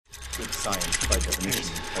that science, by definition,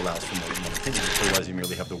 allows for more than one opinion. Otherwise, you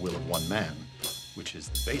merely have the will of one man, which is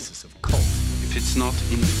the basis of cult. If it's not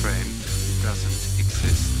in the frame, it doesn't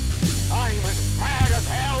exist. I'm as mad as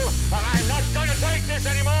hell, and I'm not gonna take this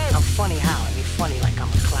anymore! I'm funny how? I mean, funny like I'm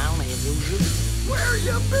a clown and amuse you? Where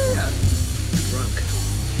you been? Drunk.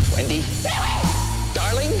 Wendy.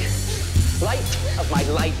 Darling, light of my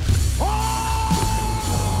life.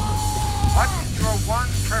 What's your one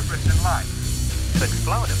purpose in life? To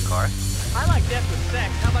explode, of course. I like death with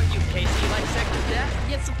sex. How about you, Casey? You like sex with death?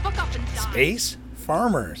 Yeah, so fuck up and die. Space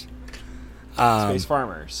Farmers. Space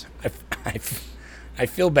Farmers. I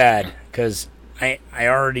feel bad because I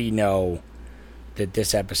already know that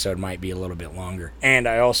this episode might be a little bit longer. And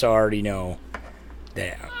I also already know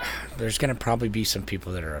that there's going to probably be some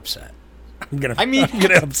people that are upset. I'm going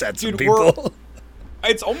to upset some people.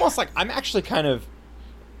 It's almost like I'm actually kind of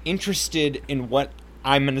interested in what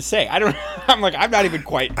I'm going to say. I'm not even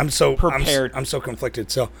quite prepared. I'm so conflicted.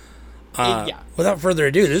 So, without further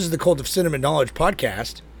ado, this is the Cult of Cinema Knowledge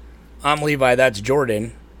podcast. I'm Levi. That's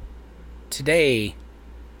Jordan. Today,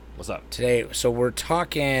 what's up? Today, so we're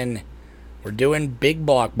doing big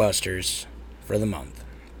blockbusters for the month.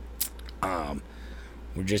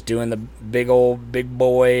 We're just doing the big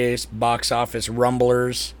boys box office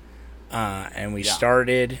rumblers. And we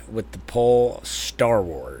started with the poll Star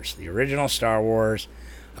Wars, the original Star Wars,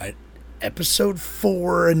 episode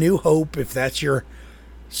 4, A New Hope, if that's your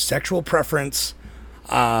sexual preference.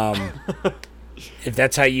 If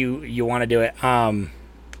that's how you want to do it. So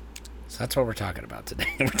that's what we're talking about today.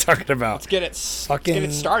 We're talking about let's get it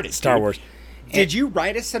started. Star Wars. Did you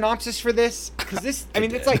write a synopsis for this? Because this, I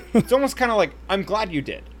mean, it's almost kind of like, I'm glad you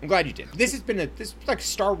did. This has been this is like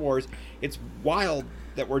Star Wars. It's wild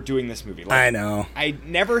that we're doing this movie. Like, I know. I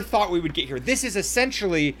never thought we would get here. This is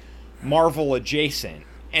essentially Marvel adjacent,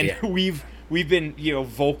 and we've been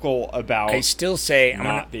vocal about. I still say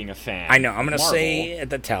being a fan. I know. I'm gonna say at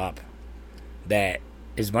the top that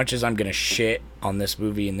as much as I'm gonna shit on this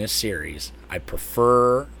movie and this series, I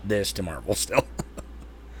prefer this to Marvel still.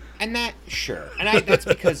 And that's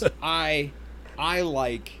because I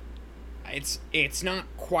like. It's not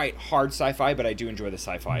quite hard sci-fi, but I do enjoy the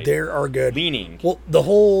sci-fi. There are good leaning. Well, the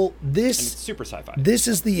whole this and it's super sci-fi. This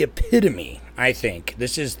is the epitome. I think I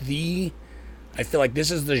feel like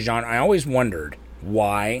this is the genre. I always wondered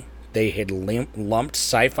why they had lumped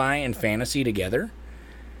sci-fi and fantasy together,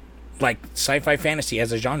 like sci-fi fantasy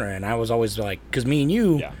as a genre. And I was always like, because me and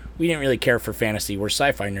you, we didn't really care for fantasy. We're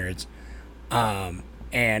sci-fi nerds.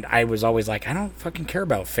 And I was always like, I don't fucking care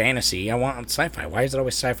about fantasy. I want sci-fi. Why is it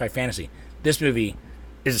always sci-fi fantasy? This movie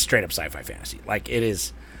is a straight up sci-fi fantasy. Like, it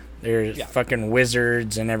is. There's fucking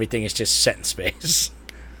wizards and everything is just set in space.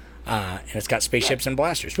 And it's got spaceships and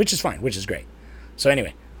blasters, which is fine, which is great. So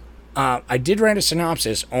anyway, I did write a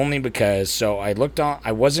synopsis only because, I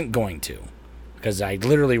wasn't going to, because I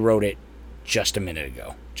literally wrote it just a minute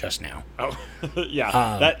ago. Just now. Oh, yeah.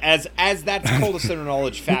 That as that's Cult of Cinema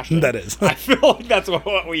Knowledge fashion. That is. I feel like that's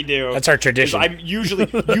what we do. That's our tradition. I'm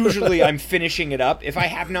usually I'm finishing it up. If I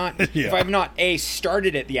have not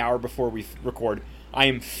started it the hour before we record, I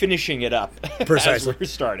am finishing it up. Precisely. As we're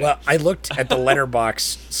starting. Well, I looked at the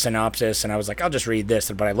Letterboxd synopsis and I was like, I'll just read this.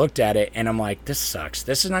 But I looked at it and I'm like, this sucks.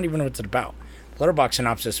 This is not even what it's about. Letterboxd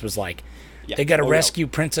synopsis was like, they got to rescue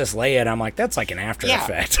Princess Leia, and I'm like, that's like an after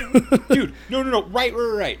effect. Dude, no,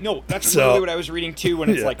 right. No, that's literally what I was reading too. When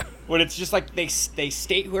it's when it's just like they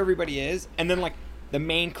state who everybody is, and then like the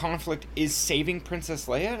main conflict is saving Princess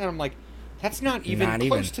Leia, and I'm like, that's not even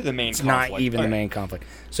close to the main conflict. It's not even the main conflict.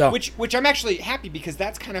 So which I'm actually happy because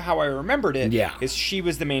that's kind of how I remembered it. Yeah, is she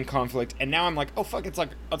was the main conflict, and now I'm like, oh fuck, it's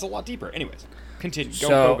a lot deeper. Anyways, continue.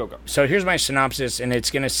 Go. So here's my synopsis, and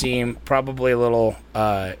it's gonna seem probably a little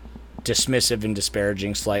dismissive and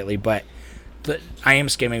disparaging slightly, but I am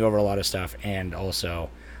skimming over a lot of stuff, and also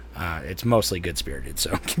it's mostly good-spirited,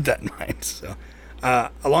 so keep that in mind. So, a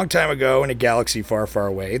long time ago in a galaxy far, far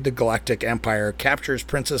away, the Galactic Empire captures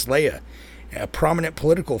Princess Leia, a prominent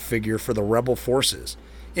political figure for the rebel forces.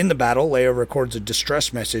 In the battle, Leia records a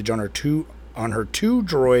distress message on her two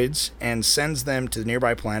droids and sends them to the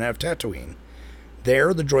nearby planet of Tatooine.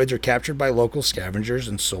 There, the droids are captured by local scavengers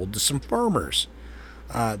and sold to some farmers.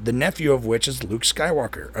 The nephew of which is Luke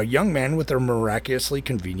Skywalker, a young man with a miraculously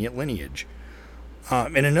convenient lineage.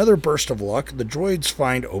 In another burst of luck, the droids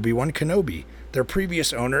find Obi-Wan Kenobi, their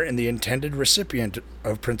previous owner and the intended recipient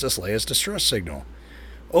of Princess Leia's distress signal.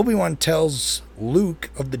 Obi-Wan tells Luke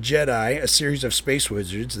of the Jedi, a series of space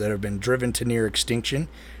wizards that have been driven to near extinction,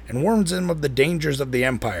 and warns him of the dangers of the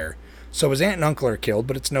Empire. So his aunt and uncle are killed,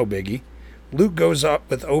 but it's no biggie. Luke goes up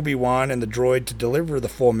with Obi-Wan and the droid to deliver the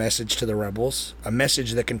full message to the rebels, a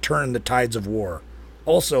message that can turn the tides of war.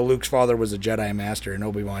 Also, Luke's father was a Jedi Master, and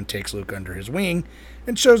Obi-Wan takes Luke under his wing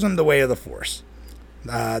and shows him the way of the Force.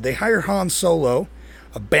 They hire Han Solo,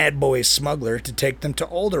 a bad boy smuggler, to take them to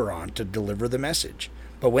Alderaan to deliver the message.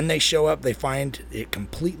 But when they show up, they find it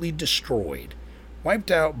completely destroyed,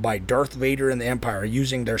 wiped out by Darth Vader and the Empire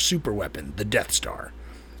using their super weapon, the Death Star.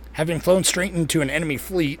 Having flown straight into an enemy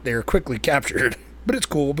fleet, they are quickly captured. But it's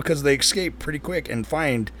cool because they escape pretty quick and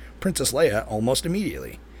find Princess Leia almost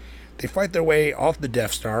immediately. They fight their way off the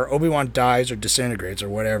Death Star. Obi-Wan dies or disintegrates or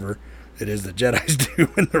whatever it is the Jedis do,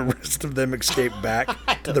 and the rest of them escape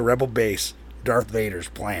back to the Rebel base. Darth Vader's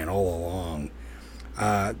plan all along.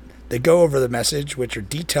 They go over the message, which are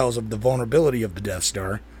details of the vulnerability of the Death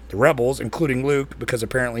Star. The rebels, including Luke, because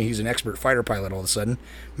apparently he's an expert fighter pilot all of a sudden,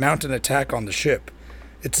 mount an attack on the ship.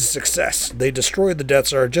 It's a success. They destroy the Death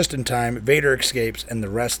Star just in time, Vader escapes, and the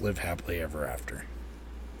rest live happily ever after.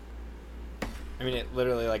 I mean, it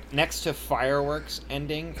literally, like, next to fireworks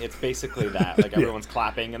ending, it's basically that. Like, everyone's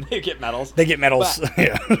clapping and they get medals. They get medals, but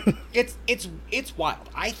yeah. It's wild.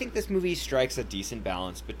 I think this movie strikes a decent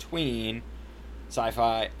balance between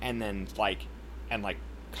sci-fi and then,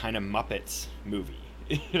 kind of Muppets movie.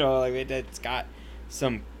 You know, like, it's got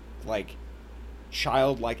some, like,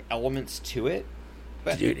 childlike elements to it.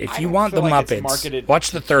 But dude, if you want the Muppets, watch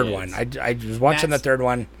the third one. I was watching the third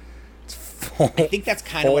one. It's full. I think that's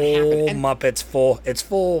kind of what happened. And Muppets full. It's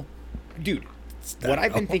full. Dude, what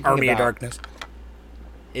I've been thinking Army about of Darkness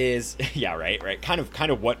is right. Kind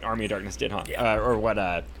of what Army of Darkness did, huh? Yeah. Or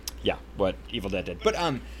what Evil Dead did. But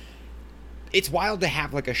it's wild to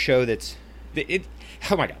have like a show that's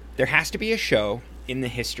oh my god, there has to be a show in the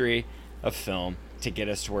history of film to get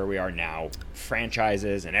us to where we are now,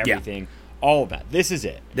 franchises and everything. Yeah. All of that. This is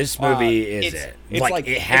it. This movie is it.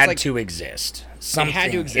 It had to exist. Something. It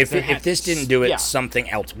had to exist. If this didn't do it, something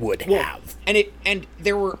else would have. And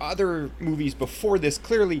there were other movies before this,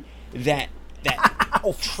 clearly, that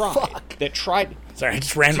tried. Sorry, I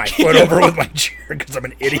just ran my foot over with my chair because I'm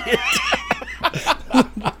an idiot.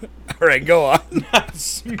 All right, go on.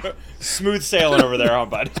 Smooth sailing over there, huh,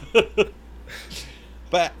 bud?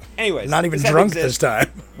 But anyways, not even drunk this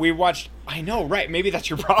time. We watched. I know, right? Maybe that's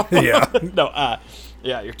your problem. Yeah. No.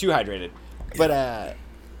 You're too hydrated. But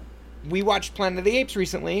we watched Planet of the Apes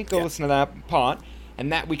recently. Go listen to that pod,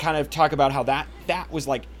 and that we kind of talk about how that was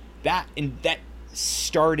like that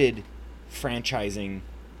started franchising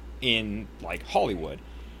in like Hollywood,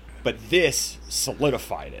 but this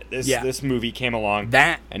solidified it. This movie came along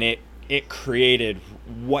and it created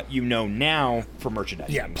what you know now for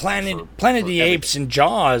merchandising. Yeah, Planet of the Apes and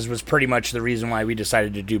Jaws was pretty much the reason why we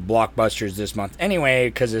decided to do blockbusters this month anyway,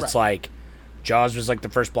 because it's like Jaws was like the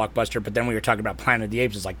first blockbuster, but then we were talking about Planet of the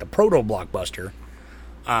Apes as like the proto-blockbuster.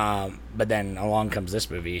 But then along comes this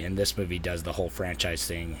movie, and this movie does the whole franchise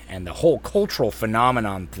thing and the whole cultural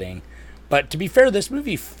phenomenon thing. But to be fair, this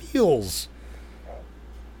movie feels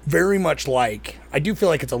very much like, I do feel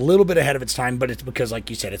like it's a little bit ahead of its time, but it's because, like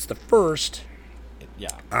you said, it's the first.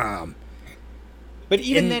 Yeah. But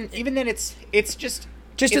even then, it's just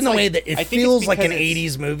in the way that it feels like an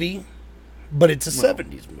 80s movie, but it's a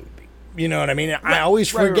 70s movie. You know what I mean? I always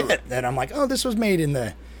forget that I'm like, oh, this was made in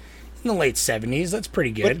the late 70s. That's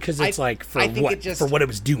pretty good because it's like for what it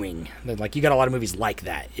was doing. Like you got a lot of movies like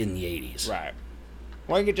that in the 80s. Right.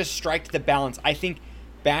 Well, I could just strike the balance. I think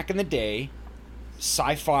back in the day,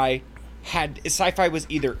 sci-fi was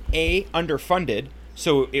either A, underfunded,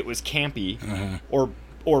 so it was campy,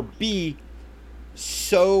 or B,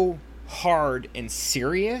 so hard and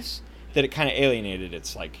serious that it kind of alienated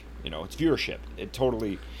its its viewership. It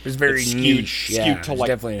was very niche, skewed to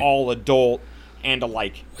like all adult and to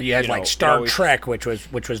like you had like Star Trek, which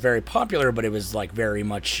was very popular, but it was like very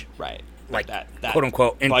much like that quote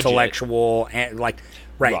unquote intellectual and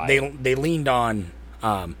They leaned on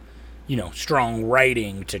strong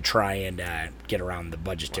writing to try and get around the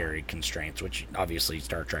budgetary constraints, which obviously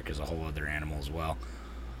Star Trek is a whole other animal as well.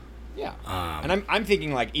 Yeah, and I'm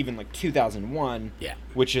thinking like even like 2001. Yeah,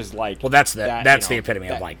 which is like that's the epitome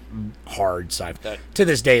of like hard sci-fi. To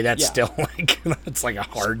this day, that's still like it's like a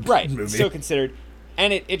hard movie. Still considered,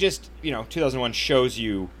 and it just 2001 shows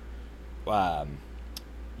you how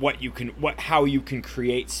you can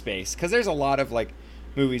create space, because there's a lot of like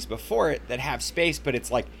movies before it that have space, but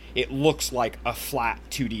it's like it looks like a flat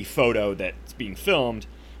 2D photo that's being filmed,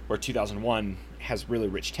 where 2001 has really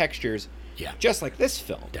rich textures. Yeah, just like this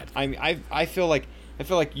film. Definitely. I feel like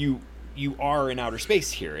you are in outer space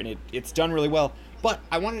here, and it's done really well. But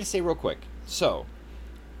I wanted to say real quick. So,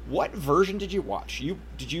 What version did you watch? You're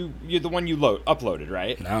the one you uploaded,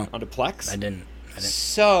 right? No. Onto Plex? I didn't.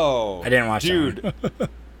 So I didn't watch dude, that one.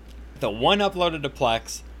 the one uploaded to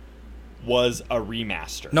Plex was a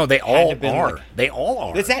remaster. No, they Had all to been, are. like- They all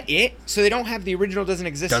are. Is that it? So they don't have the original doesn't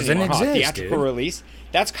exist Doesn't anymore, huh? exist, Theatrical dude. release.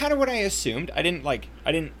 That's kind of what I assumed. I didn't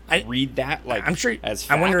read that I'm sure. as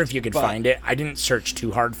I wonder fact, if you could but- find it. I didn't search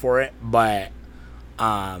too hard for it, but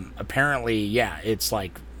apparently, yeah, it's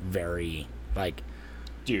like very like.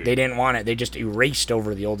 Dude, They didn't want it. They just erased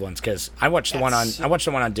over the old ones because I watched the one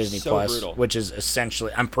on Disney so Plus, brutal. which is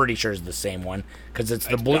essentially I'm pretty sure is the same one because it's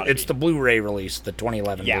the gotta be. the Blu-ray release, the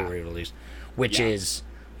 2011 Yeah. Blu-ray release, which Yeah. is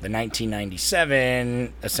the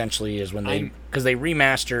 1997. Essentially, is when they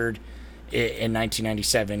remastered it in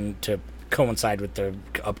 1997 to coincide with the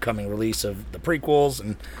upcoming release of the prequels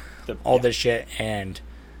and all this shit, and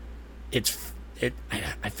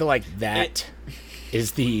I feel like that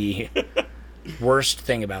is the worst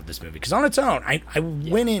thing about this movie because on its own I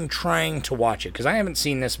went in trying to watch it because I haven't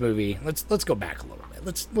seen this movie. Let's go back a little bit.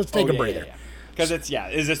 Let's take a breather. Because it's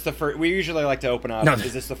is this the first? We usually like to open up. No.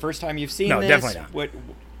 Is this the first time you've seen No, this? definitely not.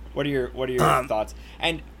 What are your thoughts?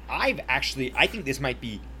 And I think this might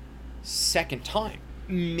be second time,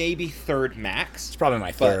 maybe third max. It's probably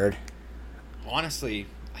my But third. honestly,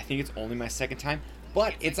 I think it's only my second time.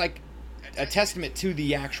 But it's like a testament to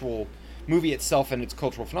the actual movie itself and its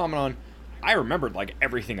cultural phenomenon. I remembered like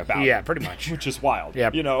everything about it. Yeah, pretty much. Which is wild. Yeah,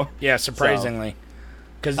 You know? Yeah, surprisingly.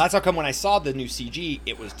 Because That's how come when I saw the new CG,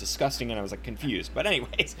 it was disgusting and I was like confused. But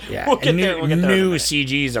anyways, yeah, we'll get and there. We'll get there. in a new minute.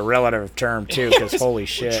 CG is a relative term too. Because holy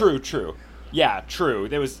shit. True. Yeah, true.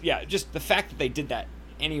 There was just the fact that they did that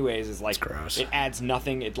anyways is like gross. It adds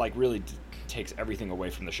nothing. It like really takes everything away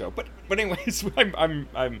from the show. But anyways, I'm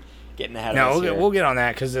getting ahead of us No, here. we'll get on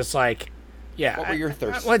that because it's like, yeah. What were your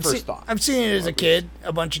first thoughts? I've seen it as a kid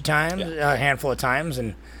a bunch of times, Yeah. a handful of times,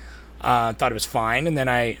 and thought it was fine. And then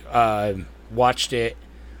I watched it.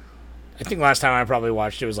 I think last time I probably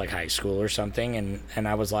watched it was like high school or something, and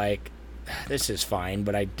I was like, this is fine,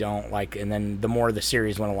 but I don't like. And then the more the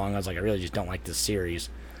series went along, I was like, I really just don't like this series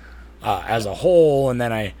as a whole. And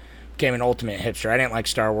then I became an ultimate hipster. I didn't like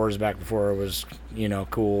Star Wars back before it was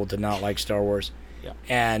cool to not like Star Wars. Yeah.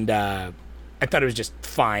 And I thought it was just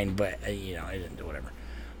fine, but I didn't do whatever.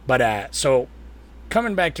 But so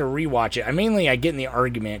coming back to rewatch it, I get in the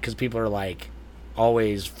argument because people are like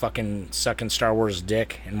always fucking sucking Star Wars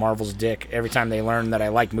dick and Marvel's dick every time they learn that I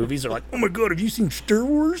like movies. They're like, oh my god, have you seen Star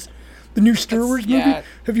Wars? The new Star Wars movie? yeah.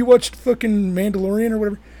 Have you watched fucking Mandalorian or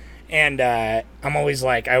whatever? And I'm always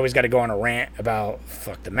like, I always got to go on a rant about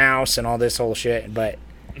fuck the mouse and all this whole shit. But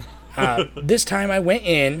this time I went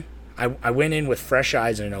in with fresh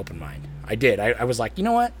eyes and an open mind. I did. I was like, you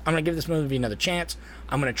know what? I'm going to give this movie another chance.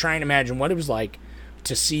 I'm going to try and imagine what it was like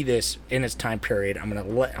to see this in its time period. I'm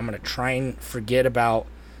going to try and forget about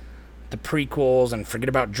the prequels and forget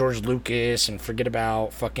about George Lucas and forget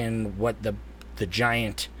about fucking what the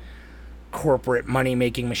giant corporate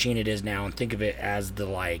money-making machine it is now and think of it as the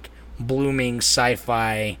like blooming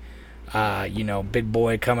sci-fi big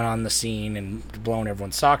boy coming on the scene and blowing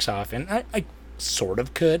everyone's socks off. And I sort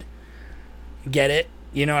of could get it.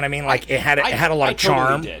 You know what I mean? Like it had a lot of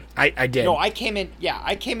charm. Totally did. I did. No, I came in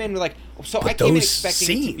like But I came in those expecting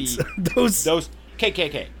scenes, it to be those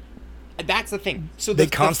KKK. That's the thing. So they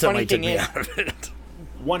the constantly funny took thing me is, out of it.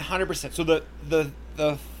 100%. So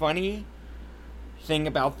the funny thing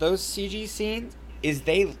about those CG scenes is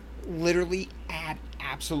they literally add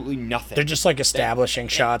absolutely nothing. They're just like establishing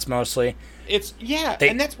shots mostly. It's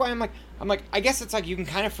and that's why I'm like I guess it's like you can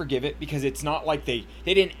kind of forgive it because it's not like they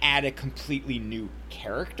didn't add a completely new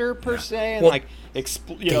character per se and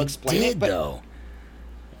explain it. But though.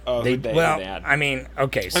 They add? I mean,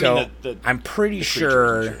 okay, so I'm pretty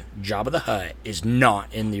sure Jabba the Hutt is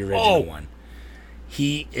not in the original one.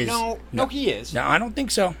 He is. No, he is. No, I don't think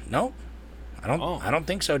so. No, I don't. Oh. I don't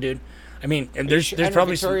think so, dude. I mean, and there's I know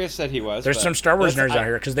probably Victoria said he was. there's but some Star Wars that's- nerds out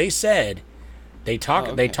here because they said they talk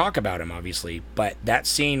Oh, they okay. talk about him obviously, but that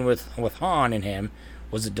scene with Han and him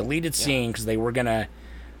was a deleted scene because they were gonna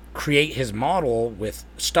create his model with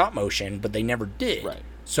stop motion, but they never did. Right.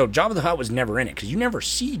 So Jabba the Hutt was never in it because you never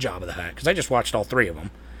see Jabba the Hutt because I just watched all three of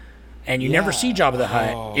them, and you never see Jabba the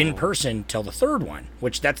Hutt in person till the third one,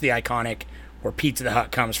 which that's the iconic where Pizza the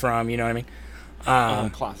Hutt comes from. You know what I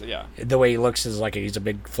mean? Classic, yeah. The way he looks is like he's a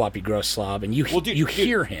big floppy gross slob, and you Dude,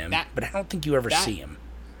 hear him, that- but I don't think you ever see him.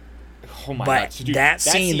 Oh my But god! So, dude, that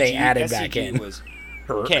scene they added that back CG in. was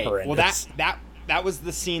okay. Well, Horrendous. that was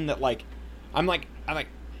the scene that like I'm like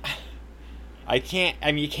I can't.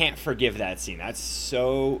 I mean, you can't forgive that scene. That's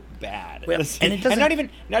so bad. Well, and it doesn't- not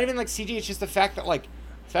even like CG. It's just the fact that like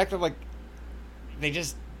they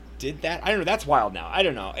just did that. I don't know. That's wild now. I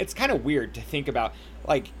don't know. It's kind of weird to think about,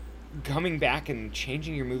 like, coming back and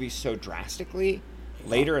changing your movie so drastically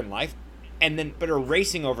later in life, and then but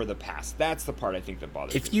erasing over the past. That's the part I think that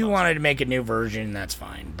bothers me. If you wanted to make a new version, that's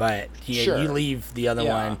fine. But Sure. you leave the other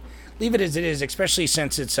one, leave it as it is, especially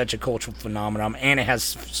since it's such a cultural phenomenon and it has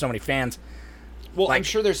so many fans. Well, like, I'm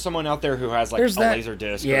sure there's someone out there who has like a laser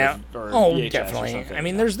disc or VHS definitely. or something. I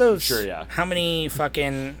mean, there's those. Sure, yeah. How many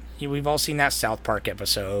fucking... We've all seen that South Park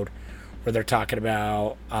episode where they're talking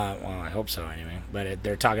about... well, I hope so anyway. But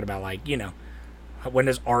they're talking about, like, you know, when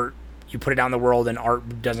does art... You put it out in the world and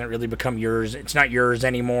art doesn't really become yours. It's not yours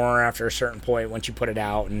anymore after a certain point once you put it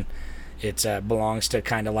out, and it belongs to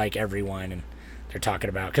kind of like everyone. And they're talking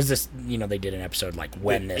about... Because this, you know, they did an episode like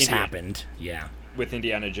when this happened. Yeah. With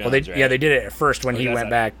Indiana Jones, right? Yeah, they did it at first when he went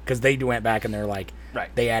back, because they went back and they're like,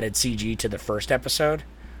 they added CG to the first episode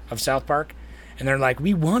of South Park, and they're like,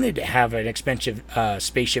 we wanted to have an expensive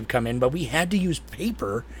spaceship come in, but we had to use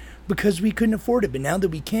paper because we couldn't afford it, but now that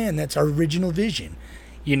we can, that's our original vision.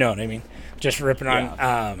 You know what I mean? Just ripping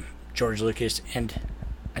on George Lucas, and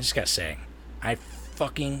I just gotta say, I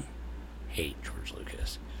fucking hate George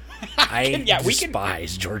Lucas. I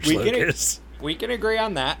despise George Lucas. We can agree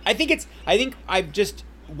on that. I think I've just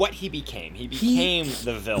what he became. He became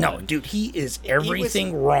the villain. No, dude, he is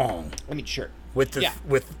everything wrong. I mean, sure. With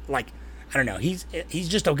like, I don't know. He's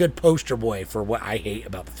just a good poster boy for what I hate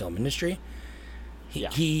about the film industry.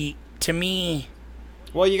 He to me.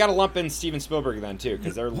 Well, you got to lump in Steven Spielberg then too,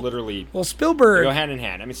 because they're literally Spielberg go hand in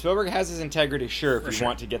hand. I mean, Spielberg has his integrity, sure, if you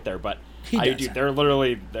want to get there, but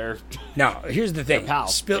they're No, here's the thing.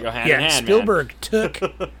 Pals. They go hand in hand, Spielberg took.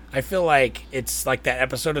 I feel like it's like that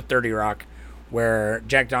episode of 30 Rock where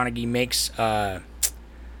Jack Donaghy makes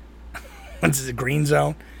Green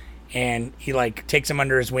Zone, and he like takes him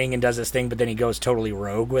under his wing and does this thing, but then he goes totally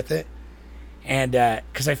rogue with it. And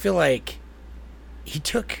because I feel like he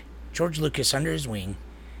took George Lucas under his wing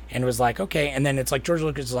and was like, okay, and then it's like George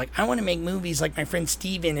Lucas is like, I want to make movies like my friend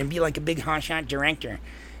Steven and be like a big hotshot director.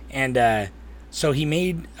 And so he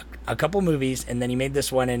made a couple movies, and then he made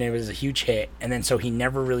this one, and it was a huge hit, and then so he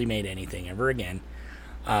never really made anything ever again,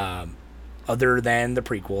 other than the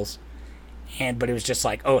prequels. But it was just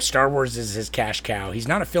like, oh, Star Wars is his cash cow. He's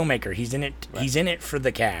not a filmmaker. He's in it. Right. He's in it for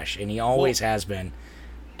the cash, and he always has been.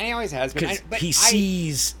 And he always has been. Because he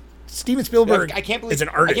sees Steven Spielberg is an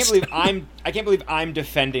artist. I can't believe I'm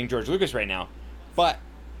defending George Lucas right now, but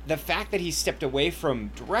the fact that he stepped away from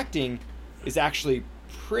directing is actually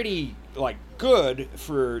pretty like good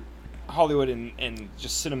for Hollywood and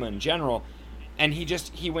just cinema in general. And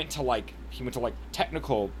he went to like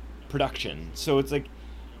technical production. So it's like,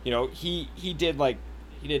 you know, he did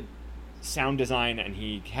sound design, and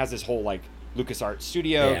he has this whole like LucasArts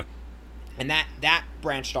studio. Yeah. And that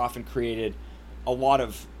branched off and created a lot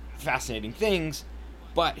of fascinating things,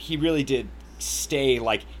 but he really did stay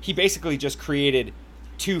like he basically just created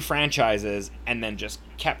 2 franchises and then just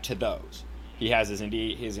kept to those. He has his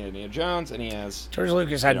Indiana Jones, and he has George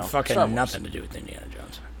Lucas had fucking nothing to do with Indiana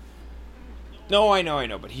Jones. No, I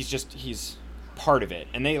know, but he's part of it,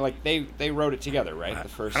 and they wrote it together, right? The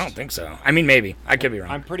first. I don't think so. I mean, maybe I could be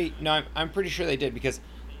wrong. I'm pretty sure they did, because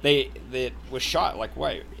it was shot like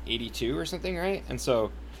what 82 or something, right? And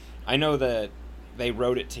so I know that they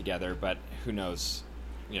wrote it together, but who knows?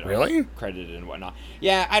 You know, really credited and whatnot.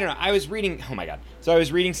 Yeah, I don't know. I was reading. Oh my god! So I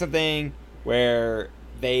was reading something where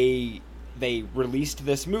they released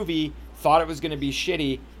this movie, thought it was going to be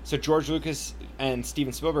shitty. So George Lucas and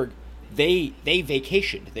Steven Spielberg, they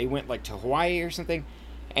vacationed. They went like to Hawaii or something,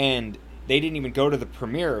 and they didn't even go to the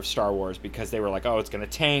premiere of Star Wars because they were like, oh, it's going to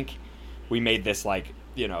tank. We made this like,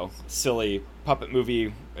 you know, silly puppet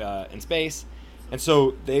movie in space. And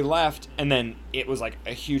so they left, and then it was like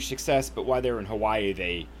a huge success. But while they were in Hawaii,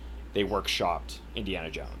 they workshopped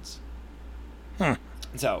Indiana Jones. Huh.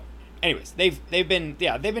 So, anyways, they've been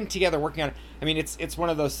together working on it. I mean, it's one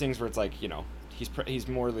of those things where it's like, you know, he's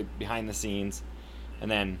more behind the scenes,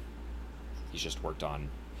 and then he's worked on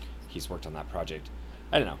that project.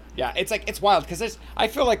 I don't know. Yeah, it's like it's wild because I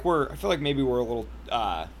feel like maybe we're a little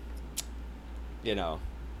you know,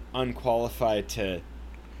 unqualified to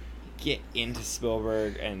get into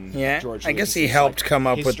Spielberg and George Lucas. I guess he helped come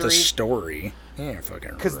up with the story. Yeah,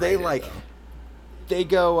 fucking. Because they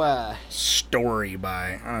go story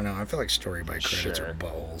by, I don't know. I feel like story by credits are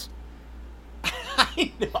buttholes.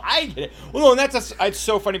 I know, I get it. Well, no, and it's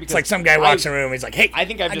so funny because it's like some guy walks in a room. He's like, "Hey,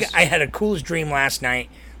 I had a coolest dream last night.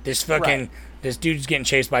 This fucking this dude's getting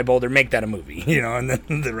chased by a boulder. Make that a movie, you know?" And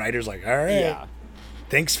then the writer's like, "All right,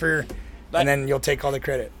 thanks for," and then you'll take all the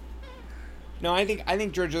credit. No, I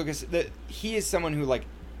think George Lucas, he is someone who like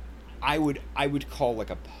I would call like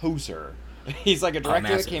a poser. He's like a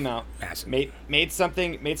director that came out, made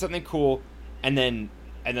something cool, and then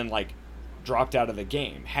like dropped out of the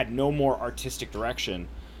game. Had no more artistic direction,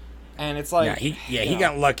 and it's like he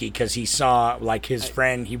got lucky because he saw like his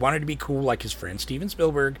friend. He wanted to be cool like his friend Steven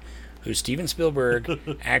Spielberg, who Steven Spielberg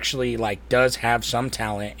actually like does have some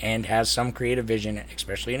talent and has some creative vision,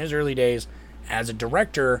 especially in his early days as a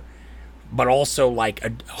director, but also like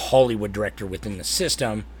a Hollywood director within the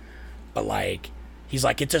system. But like he's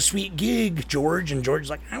like, it's a sweet gig, George, and George's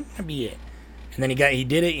like, I want to be it. And then he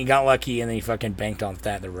did it, he got lucky, and then he fucking banked on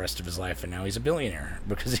that the rest of his life, and now he's a billionaire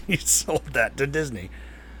because he sold that to Disney.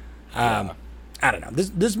 I don't know.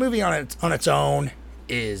 This movie on its own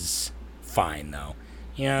is fine though.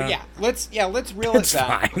 Yeah. Let's reel it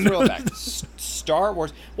back. Let's reel it back. Star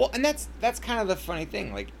Wars. Well, and that's kind of the funny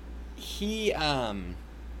thing. Like he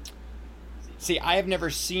see, I have never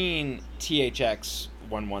seen THX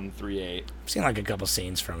 1138. I've seen like a couple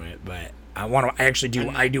scenes from it, but I do want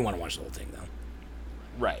to watch the whole thing though.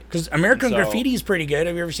 Right. Because American Graffiti is pretty good.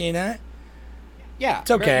 Have you ever seen that? Yeah.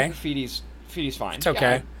 It's okay. American Graffiti's fine. It's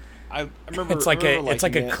okay. I remember. It's like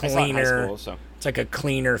a cleaner. School, so. It's like a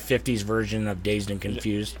cleaner '50s version of Dazed and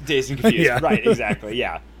Confused. Dazed and Confused. Yeah. Right. Exactly.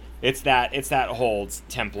 Yeah. It's that whole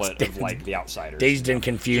template of like The Outsiders. Dazed and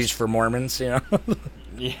Confused for Mormons.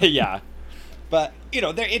 Yeah. But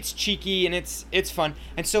it's cheeky and it's fun.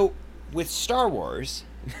 And so with Star Wars,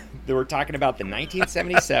 they were talking about the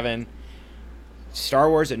 1977 Star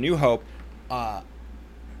Wars: A New Hope.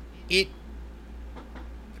 It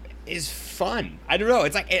is fun. I don't know.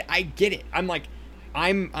 It's like I get it. I'm like,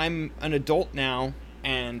 I'm an adult now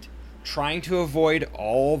and trying to avoid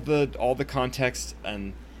all the context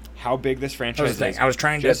and how big this franchise is. I was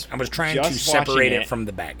trying to separate it from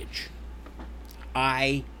the baggage.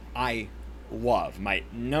 I love my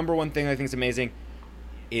number one thing I think is amazing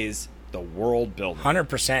is the world building.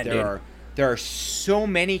 100%. There are so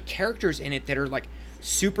many characters in it that are like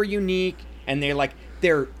super unique, and they're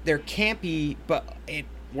campy, but it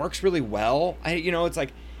works really well. It's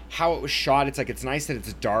like how it was shot. It's like it's nice that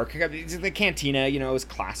it's dark. The cantina, is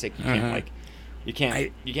classic. You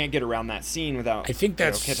can't you can't get around that scene without. I think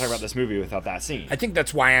that's can't talk about this movie without that scene. I think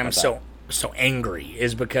that's why I'm so angry,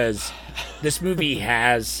 is because this movie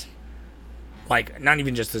has. Like, not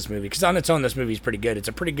even just this movie, because on its own, this movie is pretty good. It's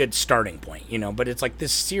a pretty good starting point, but it's like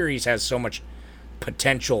this series has so much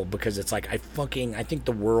potential because it's like, I think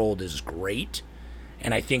the world is great,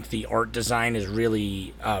 and I think the art design is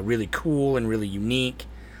really, really cool and really unique,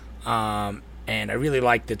 and I really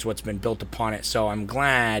like that's what's been built upon it. So I'm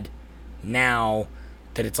glad now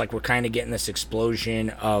that it's like we're kind of getting this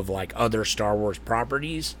explosion of like other Star Wars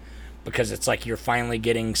properties, because it's like you're finally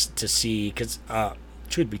getting to see, because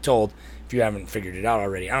truth be told, if you haven't figured it out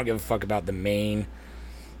already, I don't give a fuck about the main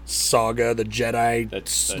saga, the Jedi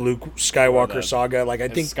Luke Skywalker saga. Like I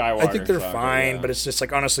think they're fine, but it's just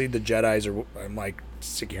like, honestly, the Jedis are, I'm like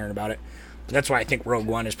sick of hearing about it. But that's why I think Rogue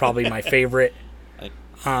One is probably my favorite,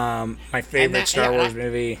 Star Wars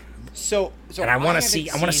movie. So and I want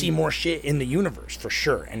to see more shit in the universe for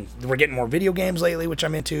sure. And we're getting more video games lately, which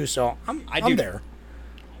I'm into. So I'm there.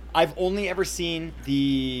 I've only ever seen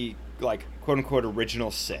the like quote unquote original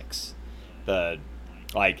 6. The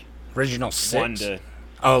like original 6. 1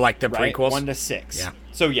 to like the prequels, 1 to 6.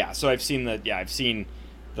 Yeah. So I've seen the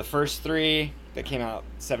first 3 that came out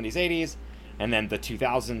 70s, 80s, and then the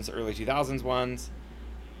 2000s, early 2000s ones,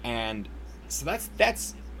 and so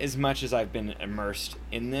that's as much as I've been immersed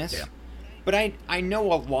in this. Yeah. But I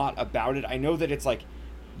know a lot about it. I know that it's like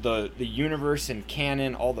the universe and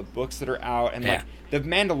canon, all the books that are out, and like the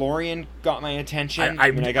Mandalorian got my attention. I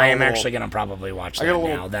am actually gonna probably watch that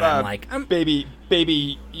now that I'm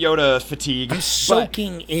baby Yoda fatigue. I'm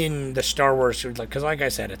soaking in the Star Wars, because like I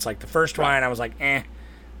said, it's like the first one I was like,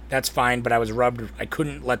 that's fine, but I was rubbed. I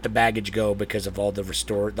couldn't let the baggage go because of all the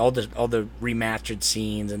remastered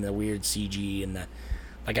scenes and the weird CG and the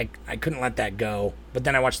I couldn't let that go. But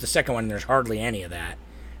then I watched the second one, and there's hardly any of that.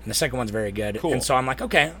 And the second one's very good. Cool. And so I'm like,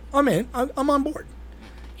 okay, I'm in. I'm on board.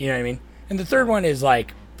 You know what I mean? And the third one is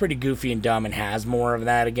like pretty goofy and dumb and has more of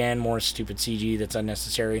that again, more stupid CG that's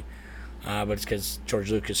unnecessary. But it's because George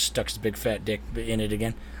Lucas stuck his big fat dick in it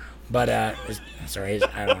again. But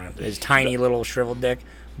his tiny little shriveled dick.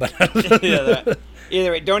 But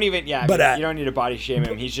either way, don't even. Yeah, but you don't need to body shame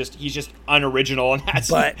him. He's just unoriginal and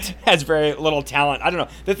has very little talent. I don't know.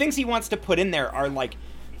 The things he wants to put in there are like.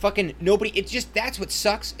 Fucking nobody. It's just that's what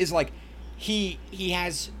sucks is like he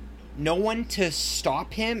has no one to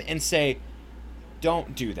stop him and say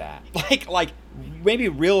don't do that. Like maybe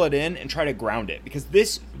reel it in and try to ground it, because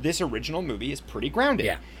this original movie is pretty grounded.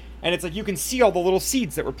 Yeah. and it's like you can see all the little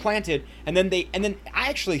seeds that were planted, and then I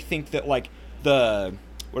actually think that like the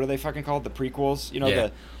what are they fucking called, the prequels? You know, Yeah.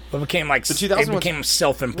 It became like the it 2000 became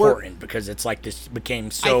self-important because it's like this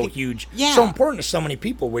became so huge, yeah. so important to so many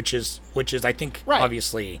people, which is I think Right.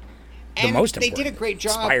 obviously the and most they important. did a great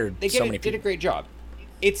job. Inspired They so many did a people. great job.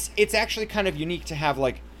 It's actually kind of unique to have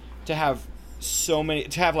like a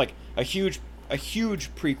huge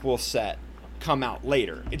prequel set come out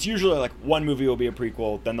later. It's usually like one movie will be a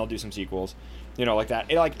prequel, then they'll do some sequels, you know, like that.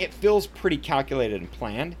 It feels pretty calculated and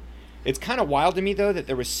planned. It's kind of wild to me though that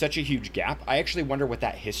there was such a huge gap. I actually wonder what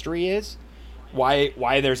that history is.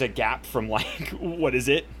 Why there's a gap from like what is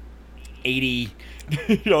it? 80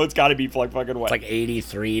 you know, it's got to be like fucking what? It's like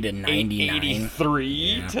 83 to 99.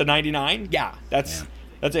 83 to 99? Yeah, that's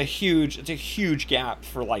a huge gap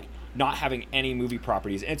for like not having any movie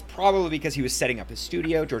properties. And it's probably because he was setting up his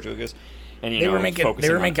studio, George Lucas, and They were making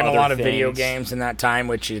a lot of video things. games in that time,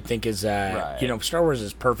 which you think is Right. you know, Star Wars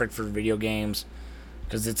is perfect for video games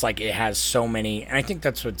because it's like it has so many, and I think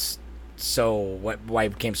that's why it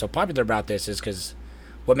became so popular about this is because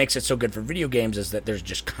what makes it so good for video games is that there's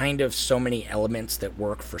just kind of so many elements that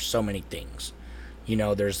work for so many things. You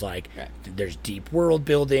know, there's like there's deep world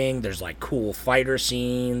building, there's like cool fighter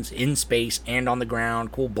scenes in space and on the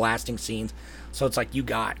ground, cool blasting scenes. So it's like you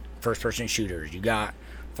got first person shooters, you got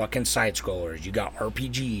fucking side scrollers, you got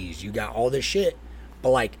RPGs, you got all this shit. But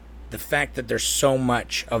like the fact that there's so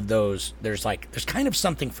much of those, there's kind of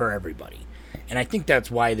something for everybody. And I think that's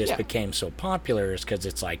why this became so popular is because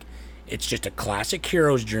it's like it's just a classic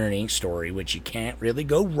hero's journey story, which you can't really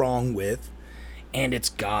go wrong with. And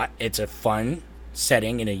it's a fun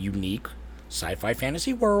setting in a unique sci-fi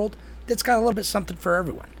fantasy world that's got a little bit something for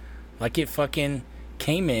everyone. Like it fucking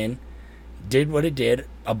came in, did what it did,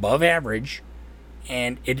 above average,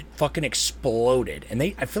 and it fucking exploded. And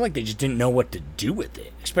I feel like they just didn't know what to do with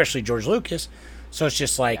it, especially George Lucas. So it's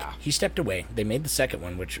just like he stepped away. They made the second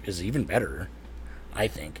one, which is even better, I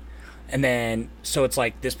think. And then so it's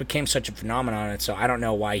like this became such a phenomenon, and so I don't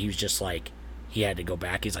know why he was just like he had to go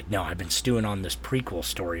back. He's like, no, I've been stewing on this prequel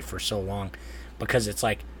story for so long, because it's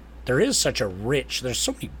like there's so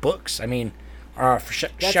many books. I mean,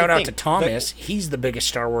 shout out to Thomas. He's the biggest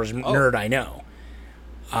Star Wars nerd I know.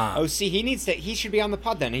 He should be on the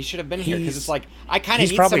pod then. He should have been here because it's like I kind of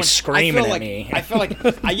he's need probably someone. screaming I at me. I feel like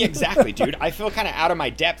exactly, dude. I feel kind of out of my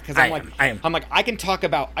depth because I'm like I can talk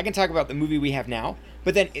about the movie we have now,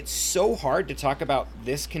 but then it's so hard to talk about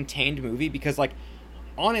this contained movie because like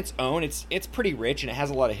on its own it's pretty rich and it has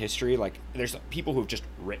a lot of history. Like there's people who've just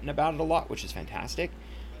written about it a lot, which is fantastic.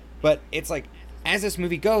 But it's like as this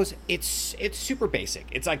movie goes, it's super basic.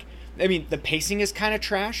 It's like I mean the pacing is kind of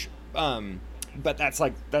trash. But that's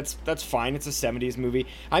fine. It's a 70s movie.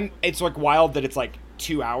 It's like wild that it's like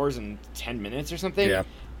 2 hours and 10 minutes or something. Yeah.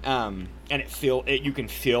 And you can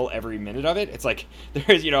feel every minute of it. It's like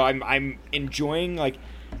there's I'm enjoying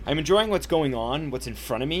what's going on, what's in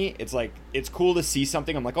front of me. It's like it's cool to see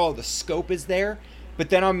something. I'm like, oh, the scope is there. But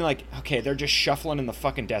then I'm like, okay, they're just shuffling in the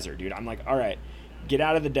fucking desert, dude. I'm like, all right, get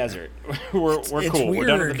out of the desert. we're cool. Weird. We're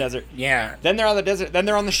done with the desert. Yeah. Then they're on the desert. Then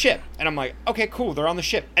they're on the ship, and I'm like, okay, cool. They're on the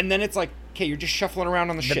ship, and then it's like, okay, you're just shuffling around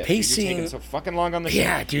on the ship. Pacing, you're taking so fucking long on the ship.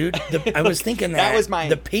 Yeah, dude. I was thinking That was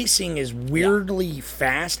the pacing is weirdly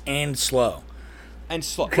fast and slow. And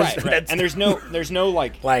slow, right. And there's no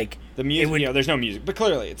like the music. There's no music, but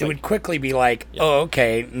clearly it would quickly be like, oh,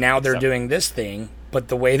 okay, now they're doing this thing, but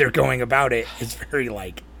the way they're going about it is very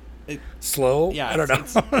like slow. Yeah, I don't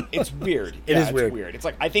know. It's weird. It's weird. It's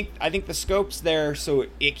like I think the scope's there so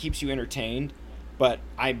it keeps you entertained, but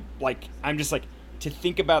I'm just like to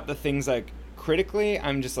think about the things like critically.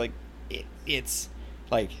 I'm just like it's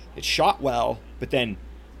like it's shot well, but then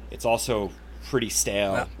it's also pretty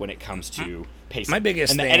stale when it comes to pacing. My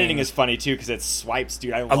biggest and the thing, editing is funny too because it's swipes,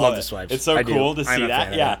 dude. I love it. the swipes. It's so cool to see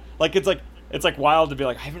that. Yeah, like it's like wild to be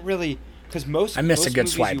like I haven't really. Because I miss a good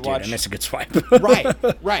swipe, dude. I miss a good swipe.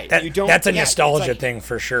 right. That's a nostalgia thing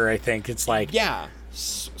for sure. I think it's like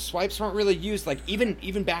swipes weren't really used. Like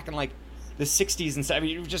even back in like the '60s and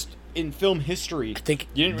 70s, just in film history. I think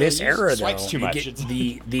you didn't this really use era swipes though, too much.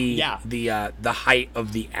 The height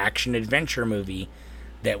of the action adventure movie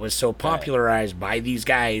that was so popularized by these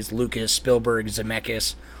guys, Lucas, Spielberg,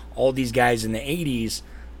 Zemeckis, all these guys in the '80s.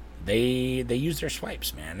 They use their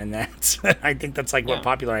swipes, man, and that's I think that's like what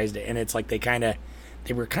popularized it. And it's like they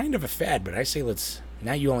were kind of a fad, but I say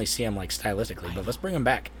now you only see them like stylistically, but let's bring them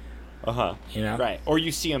back. You know, right? Or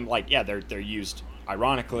you see them like they're used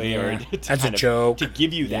ironically or as a joke to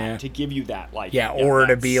give you that like or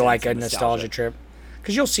to be like a nostalgia trip,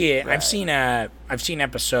 because you'll see it. Right. I've seen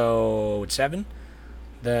episode 7,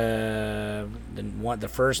 the the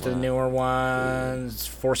first of the newer ones,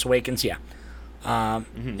 Force Awakens. Yeah,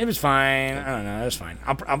 it was fine. I don't know, it was fine.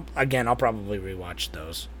 I'll probably rewatch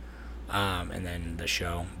those, and then the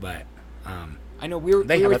show. But I know we were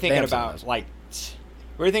thinking about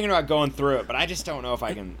going through it, but I just don't know if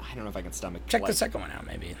I can. I don't know if I can stomach. Check the second one out,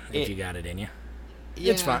 maybe if you got it in you.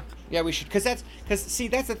 Yeah, it's fun. Yeah, we should, because that's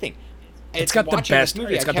the thing. It's got the best.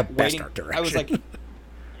 Movie, it's got the best waiting, art direction. I was like,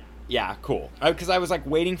 yeah, cool. Because I was like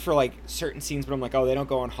waiting for like certain scenes, but I'm like, oh, they don't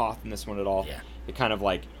go on Hoth in this one at all. Yeah. It kind of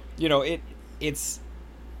like, it's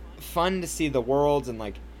fun to see the worlds, and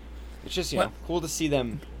like, it's just cool to see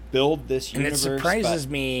them build this universe. And it surprises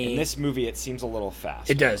me. In this movie, it seems a little fast.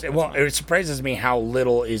 It does. It surprises me how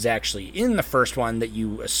little is actually in the first one that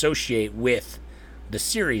you associate with the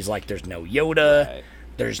series. Like, there's no Yoda. Right.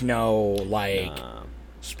 There's no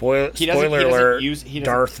spoiler alert.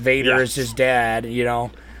 Darth Vader is his dad.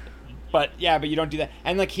 But you don't do that.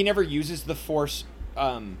 And like, he never uses the Force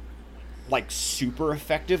like super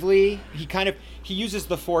effectively. He uses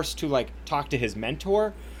the Force to like talk to his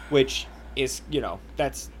mentor, which is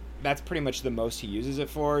that's pretty much the most he uses it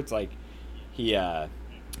for. It's like he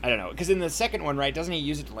I don't know, because in the second one, right, doesn't he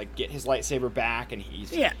use it to like get his lightsaber back, and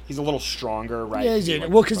he's a little stronger, right? Yeah,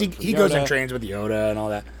 because he goes and trains with Yoda and all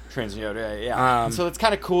that. Trains with Yoda, yeah. And so it's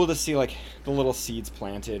kind of cool to see like the little seeds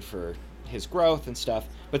planted for his growth and stuff.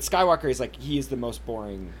 But Skywalker is like, he is the most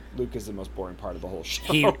boring. Luke is the most boring part of the whole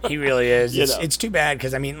show. He really is. It's too bad,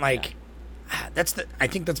 because I mean, like, I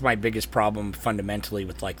think that's my biggest problem fundamentally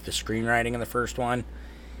with like the screenwriting in the first one,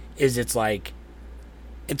 is it's like,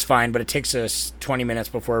 it's fine, but it takes us 20 minutes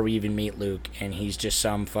before we even meet Luke, and he's just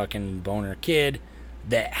some fucking boner kid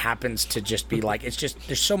that happens to just be like, it's just,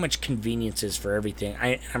 there's so much conveniences for everything.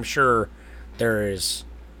 I'm sure there is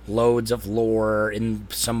loads of lore in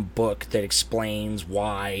some book that explains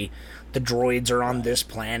why the droids are on this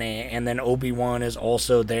planet, and then Obi-Wan is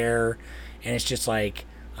also there, and it's just like,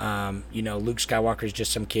 Luke Skywalker's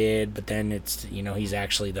just some kid, but then it's, he's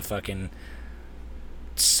actually the fucking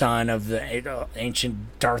son of the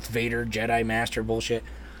ancient Darth Vader Jedi Master bullshit.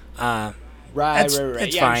 Right.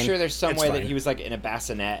 It's yeah, fine. I'm sure there's some It's way fine. that he was like in a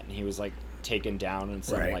bassinet and he was like taken down in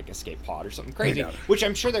some like escape pod or something crazy. No doubt. Which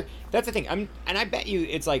I'm sure that's the thing. And I bet you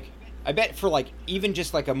it's like, I bet for like even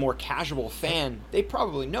just like a more casual fan, they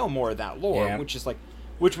probably know more of that lore,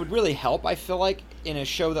 which would really help. I feel like in a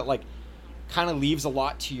show that like kind of leaves a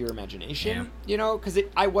lot to your imagination, because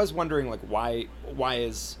I was wondering like why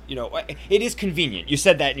is it is convenient. You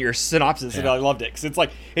said that in your synopsis, and I loved it, because it's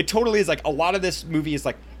like, it totally is like, a lot of this movie is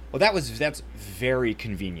like, well, that's very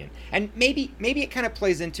convenient, and maybe it kind of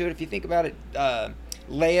plays into it if you think about it.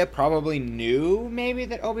 Leia probably knew maybe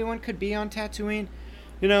that Obi-Wan could be on Tatooine,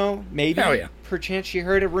 maybe perchance she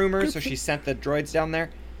heard a rumor, so she sent the droids down there,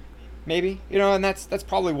 maybe, and that's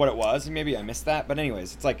probably what it was, and maybe I missed that, but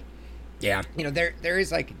anyways, it's like, yeah, there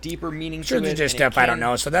is like deeper meaning to it. There's just stuff I don't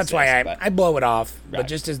know, so that's why I blow it off. Right. But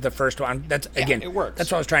just as the first one, that's again, it works.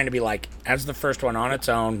 That's what I was trying to be like. As the first one on its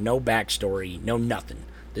own, no backstory, no nothing.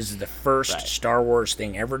 This is the first Star Wars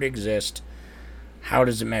thing ever to exist. How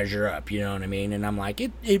does it measure up? You know what I mean? And I'm like,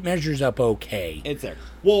 it measures up okay. It's there.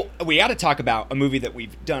 Well, we got to talk about a movie that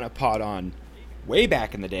we've done a pod on way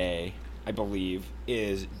back in the day, I believe,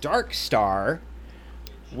 is Dark Star,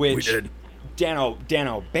 which we did. Dan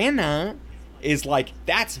O'Bannon is like,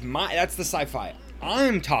 that's the sci-fi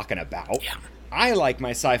I'm talking about. Yeah. I like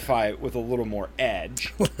my sci-fi with a little more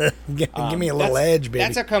edge. Give me a little edge, baby.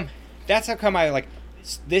 That's how come I like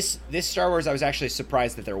this Star Wars. I was actually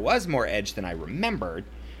surprised that there was more edge than I remembered.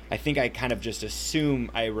 I think I kind of just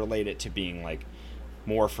assume I relate it to being like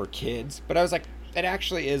more for kids, but I was like, it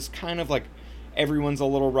actually is kind of like everyone's a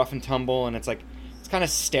little rough and tumble, and it's like, it's kind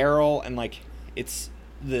of sterile, and like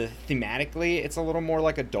thematically it's a little more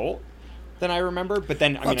like adult than I remember. But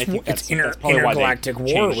then I think that's probably intergalactic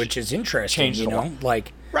why war, which is interesting.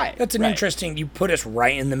 Like, that's an interesting. You put us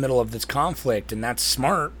right in the middle of this conflict, and that's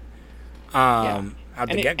smart. Out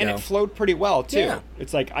the get go, and it flowed pretty well too. Yeah.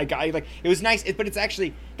 It's like it was nice, but it's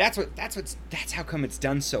actually that's how come it's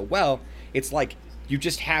done so well. It's like you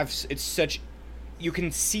just have you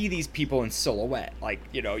can see these people in silhouette, like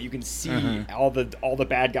you can see all the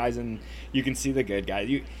bad guys, and you can see the good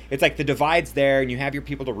guys. It's like the divide's there, and you have your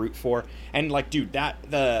people to root for. And like, dude,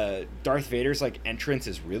 the Darth Vader's like entrance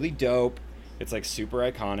is really dope. It's like super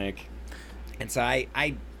iconic, and so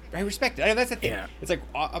I respect it. That's the thing. Yeah. It's like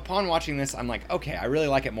upon watching this, I'm like, okay, I really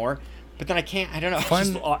like it more. But then I can't. I don't know.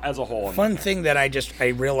 Just as a whole. Fun thing that I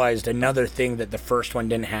realized, another thing that the first one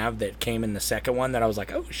didn't have that came in the second one, that I was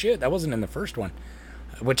like, oh shit, that wasn't in the first one.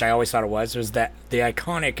 which I always thought it was that the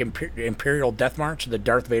iconic Imperial Death March, the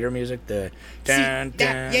Darth Vader music, the dun,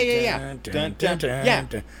 dun, yeah. dun, dun, dun, Yeah.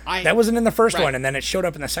 dun. That wasn't in the first one, and then it showed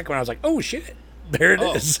up in the second one. I was like, oh shit, there it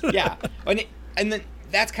is. Yeah, and then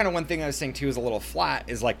that's kind of one thing I was saying too is a little flat.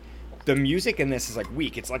 Is like the music in this is like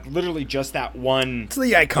weak. It's like literally just that one. It's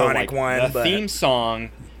the iconic one, the theme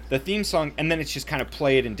song. The theme song, and then it's just kind of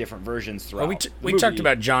played in different versions throughout. We talked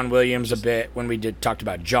about John Williams a bit when we talked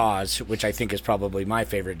about Jaws, which I think is probably my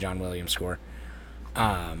favorite John Williams score.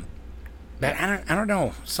 But I don't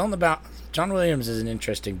know. Something about John Williams is an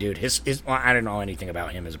interesting dude. I don't know anything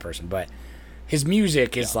about him as a person, but his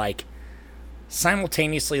music is like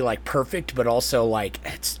simultaneously like perfect, but also like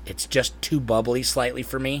it's just too bubbly slightly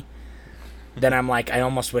for me. Then I'm like, I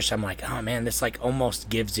almost wish I'm like, oh man, this like almost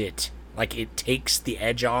gives it. Like, it takes the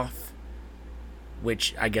edge off,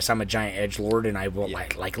 which I guess I'm a giant edgelord and I will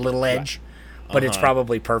like little edge, but it's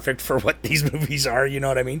probably perfect for what these movies are, you know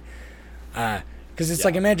what I mean? Because it's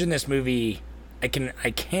like, imagine this movie, I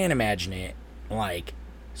can imagine it, like,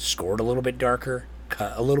 scored a little bit darker,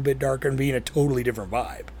 cut a little bit darker, and being a totally different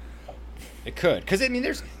vibe. It could. Because, I mean,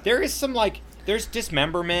 there is some, like, there's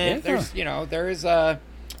dismemberment, there's, there is,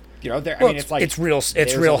 it's like it's real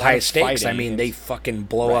high stakes. I mean, they fucking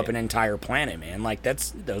blow up an entire planet, man. Like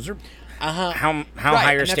those are how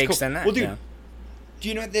higher stakes than that. Well, dude, do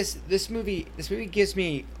you know what this movie gives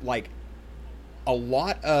me like a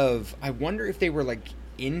lot of? I wonder if they were like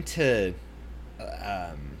into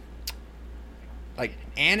like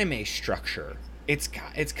anime structure. It's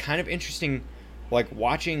kind of interesting. Like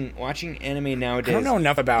watching anime nowadays. I don't know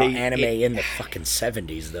enough about anime in the fucking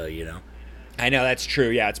 70s, though. I know that's true.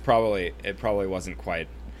 Yeah, it probably wasn't quite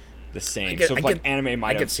the same. Anime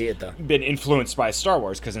might have been influenced by Star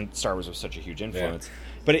Wars because Star Wars was such a huge influence. Yeah.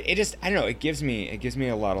 But it just I don't know. It gives me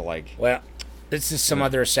a lot of like. Well, this is some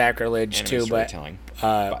other sacrilege too, but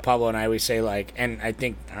Pablo and I always say like, and I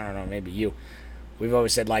think I don't know, maybe we've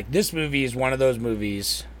always said like this movie is one of those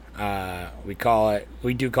movies. We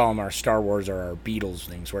do call them our Star Wars or our Beatles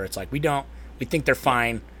things, where it's like we think they're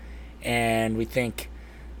fine, and we think.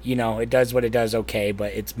 It does what it does okay,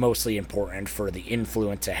 but it's mostly important for the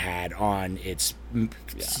influence it had on its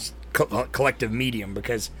collective medium,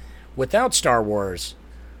 because without Star Wars,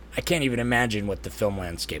 I can't even imagine what the film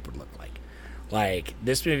landscape would look like. Like,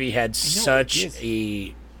 this movie had such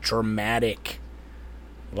a dramatic,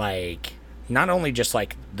 like, not only just,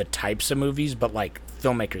 like, the types of movies, but, like,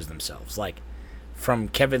 filmmakers themselves. Like, from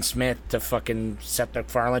Kevin Smith to fucking Seth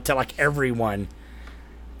MacFarlane to, like, everyone...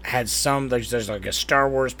 had some there's like a Star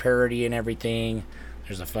Wars parody and everything.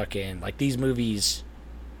 There's a fucking like these movies.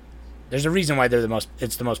 There's a reason why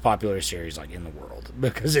it's the most popular series like in the world,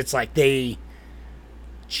 because it's like they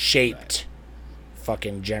shaped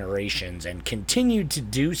fucking generations and continued to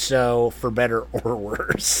do so for better or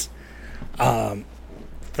worse. For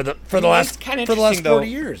the last 40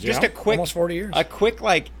 years, just almost 40 years. A quick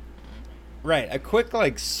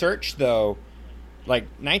search though, like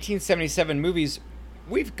 1977 movies.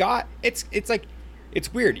 We've got it's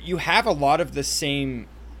weird. You have a lot of the same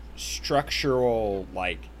structural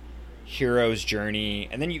like hero's journey,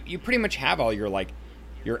 and then you pretty much have all your like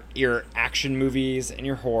your action movies and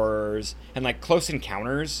your horrors and like Close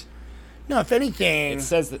Encounters. No, if anything, it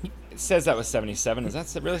says that was 77. Is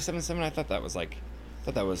that really 77? I thought that was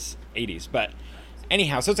 80s. But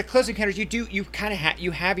anyhow, so it's like Close Encounters. You kind of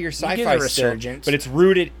have your sci-fi still, but it's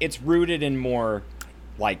rooted in more.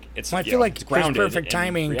 Like it's. Well, I feel like it's grounded perfect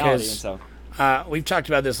timing because we've talked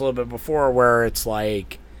about this a little bit before, where it's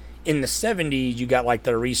like in the 70s you got like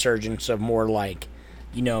the resurgence of more like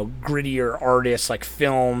grittier artists like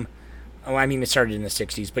film. Oh, I mean it started in the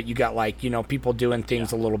 60s, but you got like people doing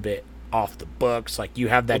things a little bit off the books. Like you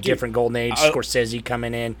have that different golden age, Scorsese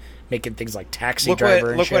coming in maing things like Taxi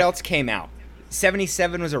Driver. Look what else came out.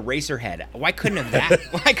 77 was Eraserhead. Why couldn't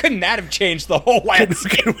that have changed the whole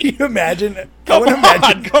landscape? Can you imagine? Come on, man.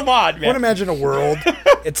 I want to imagine a world.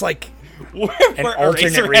 It's like an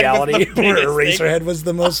alternate reality where Eraserhead was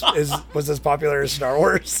was as popular as Star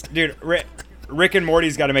Wars. Dude, Rick and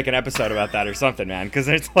Morty's got to make an episode about that or something, man. Because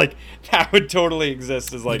it's like that would totally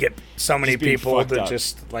exist as like you get so many people that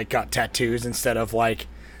just like got tattoos instead of like.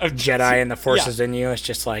 A Jedi and the Force is in you. It's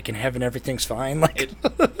just like in heaven everything's fine. Like,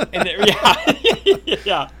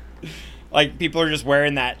 yeah. Like people are just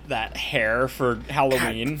wearing that hair for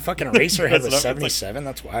Halloween. God, fucking Eraserhead was 77.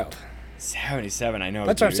 That's wild. 77. I know.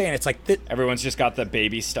 That's what I'm saying. It's like everyone's just got the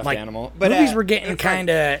baby stuffed animal. But movies were getting kind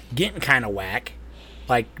of whack,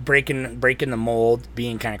 like breaking the mold,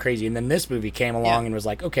 being kind of crazy. And then this movie came along and was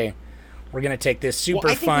like, okay, we're gonna take this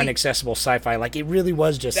super fun, accessible sci-fi. Like it really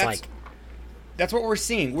was just like. That's what we're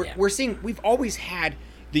seeing. We're seeing. We've always had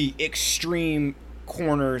the extreme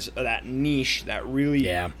corners of that niche, that really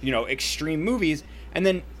extreme movies, and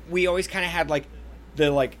then we always kind of had like the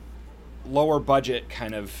like lower budget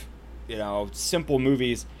kind of simple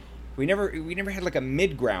movies. We never had like a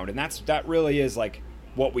mid ground, and that really is like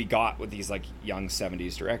what we got with these like young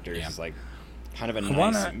 70s directors. Is like kind of a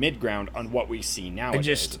nice mid ground on what we see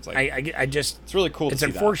nowadays. It's really cool. It's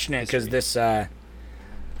unfortunate because this.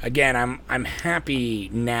 Again, I'm happy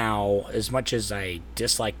now. As much as I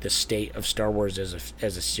dislike the state of Star Wars as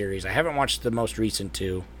a series, I haven't watched the most recent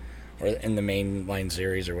two, or in the mainline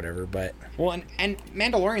series or whatever. But and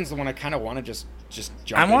Mandalorian's the one I kind of want to just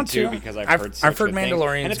jump into because I've heard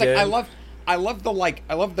Mandalorian's and it's good. like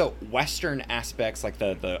I love the Western aspects, like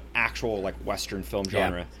the actual like Western film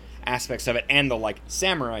genre aspects of it, and the like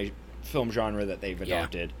samurai film genre that they've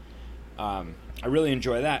adopted. I really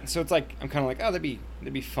enjoy that, and so it's like I'm kind of like, oh, that'd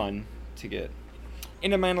be fun to get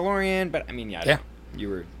into Mandalorian. But I mean,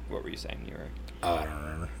 what were you saying? You were. Oh, I don't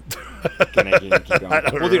remember. Can I keep going?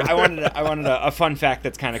 Well, dude, I wanted a fun fact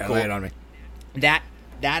that's kind of cool. Lay it on me.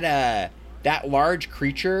 That large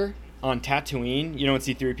creature on Tatooine, when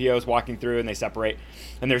C-3PO is walking through and they separate,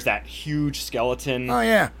 and there's that huge skeleton. Oh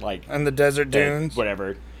yeah, like in the desert dunes,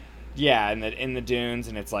 whatever. Yeah, in the dunes,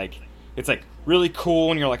 and it's like really cool,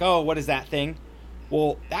 and you're like, oh, what is that thing?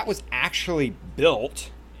 Well, that was actually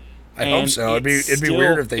built. I hope so. It'd be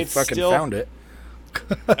weird if they fucking found it.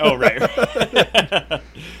 Oh right.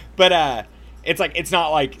 But it's like it's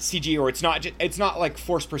not like CG, or it's not like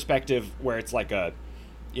forced perspective where it's like a,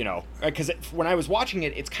 because when I was watching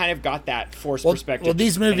it, it's kind of got that forced perspective. Well,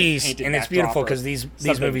 these movies, and it's beautiful because these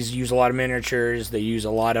movies use a lot of miniatures. They use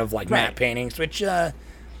a lot of like matte paintings, which I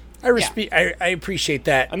appreciate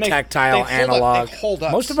that, and tactile analog. They hold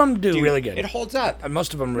up. Most of them do really good. It holds up.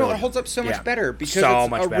 Most of them really. No, it holds up so much better because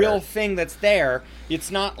it's a real thing that's there.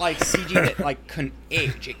 It's not like CG that like can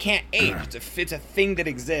age. It can't age. It's a thing that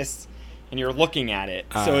exists, and you're looking at it.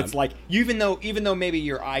 So it's like even though maybe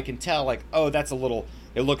your eye can tell like, oh, that's a little.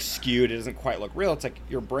 It looks skewed. It doesn't quite look real. It's like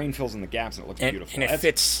your brain fills in the gaps, and it looks beautiful. And it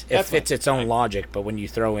fits its own logic. But when you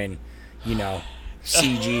throw in,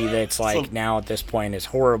 CG that's like now at this point is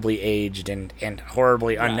horribly aged and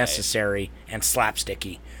horribly unnecessary and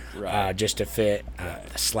slapsticky, just to fit the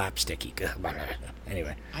slapsticky.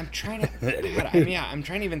 Anyway, I'm trying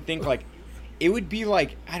to even think like it would be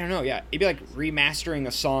like I don't know, it'd be like remastering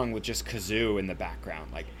a song with just kazoo in the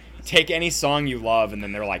background, like. Take any song you love, and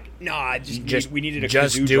then they're like, "Nah, we needed a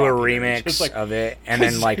just kazoo do a drop remix of it, and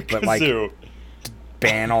then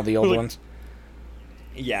ban all the old ones."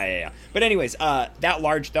 Yeah. But anyways, that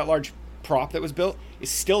large prop that was built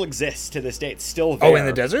still exists to this day. It's still there. Oh, in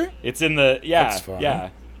the desert? It's in the That's fun.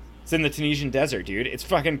 It's in the Tunisian desert, dude. It's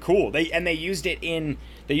fucking cool. They used it in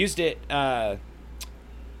the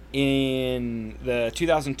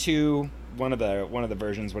 2002 one of the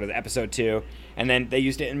versions, episode 2, and then they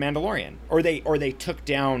used it in Mandalorian, or they took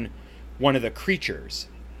down one of the creatures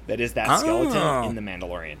that is that skeleton in the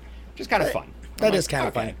Mandalorian, which is kind of fun. That is kind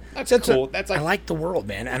of fun. That's cool. That's like, I like the world,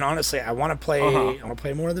 man, and honestly, I want to play. I want to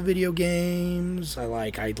play more of the video games. I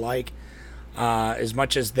like as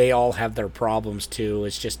much as they all have their problems too.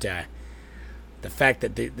 It's just the fact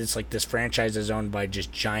that it's like this franchise is owned by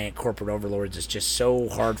just giant corporate overlords. It's just so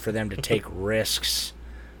hard for them to take risks.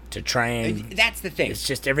 To try and that's the thing. It's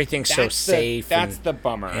just everything's so safe. That's the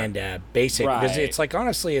bummer. And basic because it's like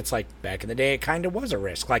honestly, it's like back in the day, it kind of was a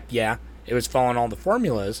risk. Like it was following all the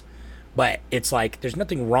formulas, but it's like there's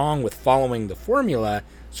nothing wrong with following the formula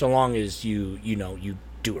so long as you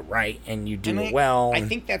do it right and you do it well. I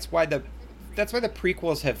think that's why the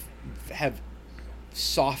prequels have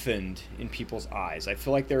softened in people's eyes. I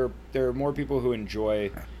feel like there are more people who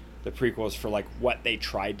enjoy the prequels for like what they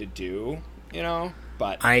tried to do.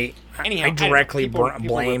 But I directly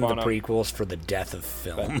blame the prequels for the death of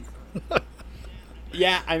film.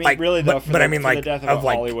 Yeah, I mean, really though, for the death of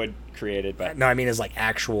Hollywood created. But no, I mean, as like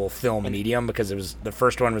actual film medium, because it was the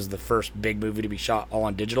first one was the first big movie to be shot all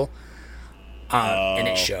on digital, and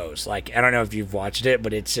it shows. Like I don't know if you've watched it,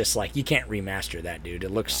 but it's just like you can't remaster that, dude.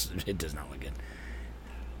 It does not look good.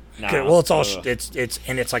 No, well, it's all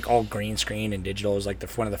it's like all green screen and digital. It was like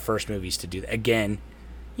one of the first movies to do that. Again.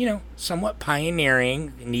 Somewhat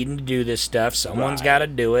pioneering, needing to do this stuff. Someone's got to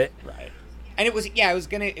do it, right? And it was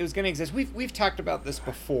gonna exist. We've talked about this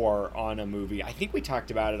before on a movie. I think we talked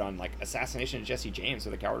about it on like Assassination of Jesse James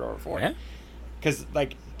with the Coward Over 4. Yeah. Because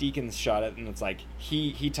like Deakins shot it, and it's like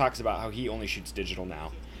he talks about how he only shoots digital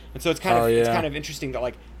now, and so it's kind of interesting that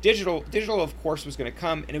like digital of course was gonna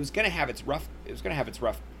come, and it was gonna have its rough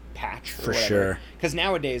patch for sure. Because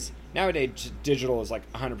nowadays digital is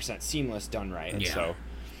like 100% seamless done right, and so.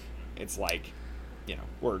 It's like,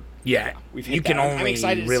 we've hit you can that. I'm only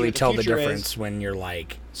excited to see really what the tell the future is. difference when you're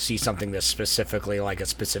like see something that's specifically like a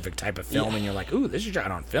specific type of film, and you're like, ooh, this is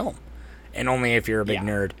shot on film, and only if you're a big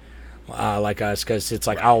nerd. Like us, because it's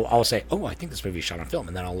like I'll say, oh, I think this movie shot on film,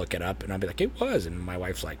 and then I'll look it up, and I'll be like, it was, and my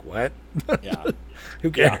wife's like, what? Yeah.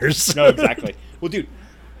 Who cares? No, exactly. Well, dude,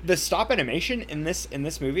 the stop animation in this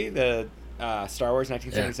movie, the Star Wars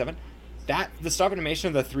 1977, the stop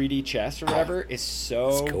animation of the 3D chess or whatever is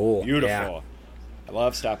so cool. beautiful. Yeah. I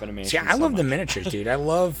love stop animation. See, I so love the much. miniatures, dude. I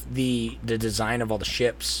love the design of all the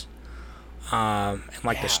ships, and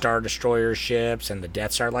like the Star Destroyer ships and the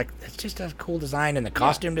Death Star. Like, it's just a cool design, and the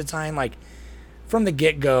costume design. Like, from the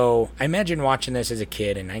get go, I imagine watching this as a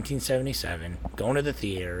kid in 1977, going to the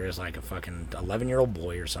theater as like a fucking 11-year-old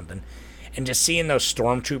boy or something, and just seeing those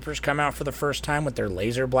stormtroopers come out for the first time with their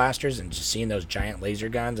laser blasters, and just seeing those giant laser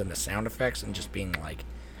guns and the sound effects, and just being like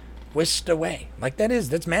whisked away. Like,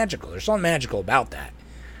 that's magical. There's something magical about that,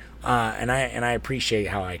 and I appreciate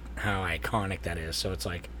how iconic that is. So it's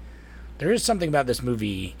like, there is something about this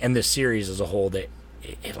movie and this series as a whole that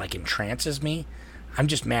it like entrances me. I'm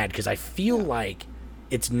just mad because I feel like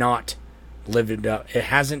it's not lived up. It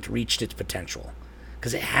hasn't reached its potential,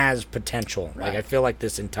 because it has potential. Right. Like, I feel like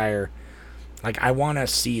this entire, like, I want to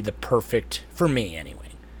see the perfect, for me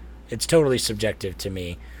anyway. It's totally subjective to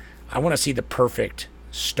me. I want to see the perfect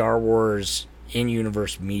Star Wars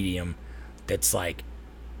in-universe medium that's like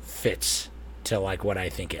fits to like what I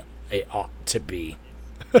think it ought to be.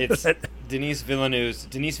 It's Denis Villeneuve's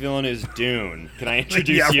Dune. Can I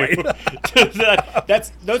introduce you right. to that?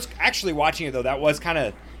 That's actually watching it though. That was kind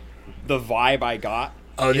of the vibe I got.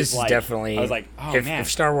 Oh, this is like, definitely. I was like, oh if, man, if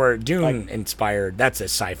Star Wars Dune inspired, that's a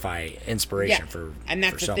sci-fi inspiration for and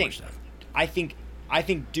that's for the so thing. much stuff. I think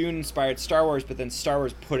Dune inspired Star Wars, but then Star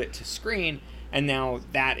Wars put it to screen, and now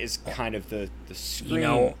that is kind of the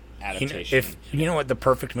screen adaptation. If you know what the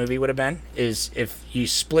perfect movie would have been is if you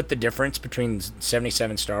split the difference between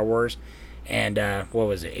 77 Star Wars and what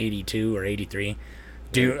was it, 82 or 83,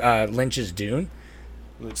 Lynch's Dune.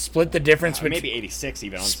 Split the difference between maybe 86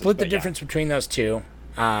 even. Honestly, split the difference between those two.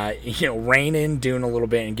 Rein in Dune a little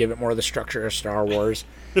bit and give it more of the structure of Star Wars,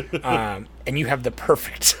 and you have the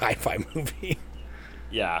perfect sci-fi movie.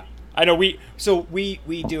 Yeah, I know. We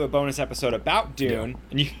do a bonus episode about Dune,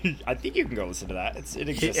 and I think you can go listen to that. It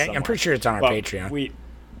exists. I'm pretty sure it's on our Patreon.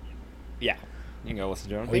 you can go listen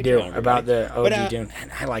to it on we Patreon. do about the OG But, Dune.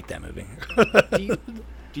 I like that movie.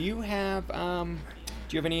 do you have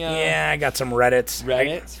any? Yeah, I got some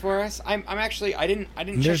Reddits. For us. I'm actually I didn't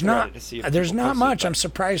There's check not Reddit to see if there's people not posted, much. but- I'm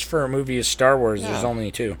surprised for a movie of Star Wars. There's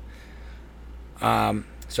only 2.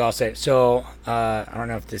 So I'll say I don't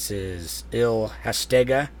know if this is Il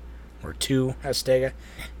Hastega or 2 Hastega.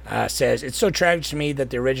 Says it's so tragic to me that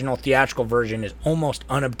the original theatrical version is almost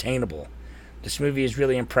unobtainable. This movie is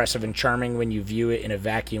really impressive and charming when you view it in a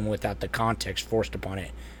vacuum without the context forced upon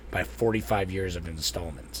it by 45 years of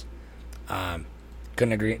installments.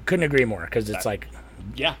 Couldn't agree more, because it's like,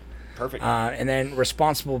 yeah, perfect. And then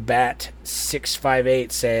Responsible Bat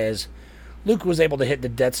 658 says Luke was able to hit the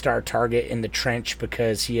Death Star target in the trench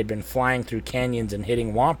because he had been flying through canyons and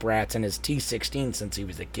hitting womp rats in his T-16 since he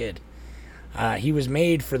was a kid. He was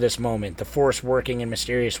made for this moment, the Force working in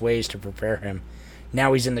mysterious ways to prepare him.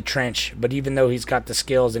 Now he's in the trench, but even though he's got the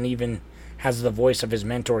skills and even has the voice of his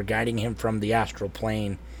mentor guiding him from the astral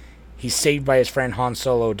plane, he's saved by his friend Han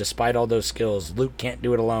Solo despite all those skills. Luke can't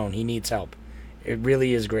do it alone. He needs help. It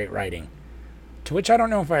really is great writing. To which I don't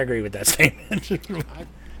know if I agree with that statement.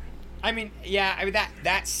 I mean, yeah, I mean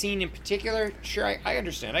that scene in particular, sure, I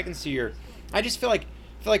understand. I can see I just feel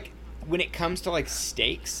like when it comes to like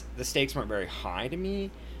stakes, the stakes weren't very high to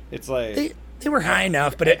me. It's like they were high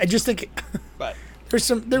enough, but I just think but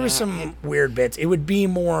there was some weird bits. It'd be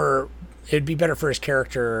better for his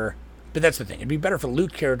character, but that's the thing. It'd be better for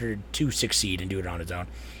Luke's character to succeed and do it on his own,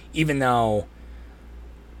 even though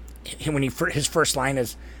when his first line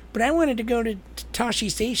is, "But I wanted to go to Tashi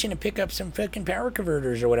Station and pick up some fucking power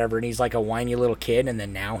converters or whatever," and he's like a whiny little kid, and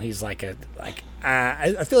then now he's like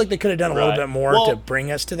I feel like they could have done a little bit more to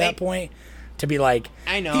bring us to that point. To be like,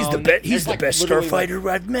 I know he's the best starfighter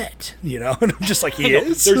I've met, and I'm just like, he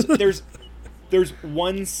is. There's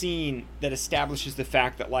one scene that establishes the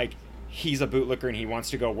fact that like he's a bootlicker and he wants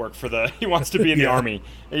to go work he wants to be in the army,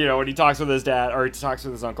 and he talks with his dad or he talks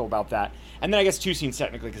with his uncle about that. And then I guess 2 scenes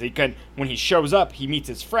technically, because when he shows up, he meets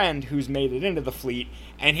his friend who's made it into the fleet,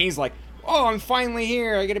 and he's like, "Oh, I'm finally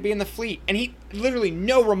here. I get to be in the fleet." And he literally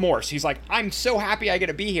no remorse. He's like, "I'm so happy I get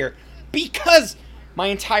to be here because my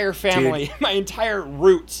entire family, my entire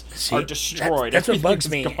roots are destroyed." That's what bugs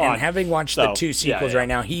me. Gone. And having watched the 2 sequels right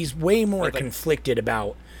now, he's way more conflicted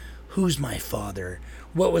about who's my father?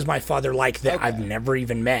 What was my father like that I've never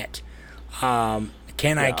even met? Can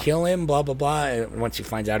I kill him? Blah, blah, blah. Once he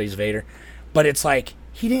finds out he's Vader. But it's like,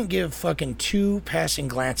 he didn't give fucking 2 passing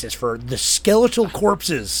glances for the skeletal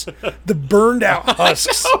corpses, the burned out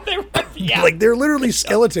husks. Like, they're literally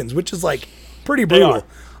skeletons, which is like pretty brutal.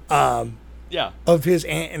 Of his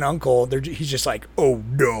aunt and uncle. He's just like, oh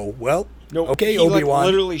no, well, okay, Obi-Wan.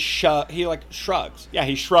 Literally he shrugs. Yeah,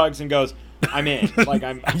 he shrugs and goes, I'm in. Like,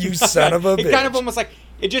 I'm you son of a bitch. It kind of almost like,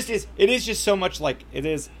 it is just so much like, it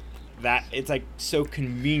is that, it's like so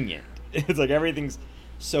convenient. It's like everything's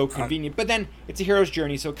so convenient, but then it's a hero's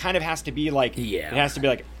journey, so it kind of has to be like, it has to be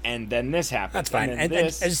like, and then this happens. That's fine. And I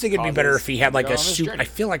just think it'd be better if he had like a super. I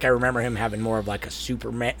feel like I remember him having more of like a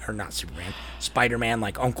Superman, or not Superman, Spider-Man,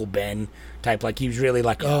 like Uncle Ben type. Like he was really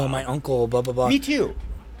like, oh, my uncle, blah blah blah. Me too.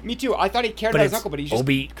 I thought he cared about his uncle, but he just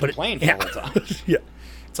complained all the time. Yeah,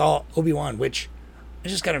 it's all Obi-Wan, which I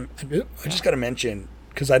just gotta mention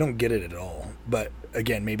because I don't get it at all. But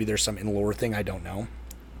again, maybe there's some in-lore thing I don't know.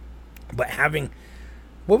 But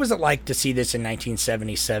what was it like to see this in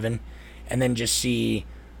 1977 and then just see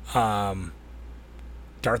Darth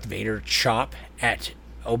Vader chop at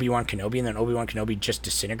Obi-Wan Kenobi and then Obi-Wan Kenobi just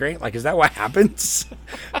disintegrate? Like, is that what happens?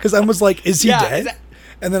 Because I was like, is he dead?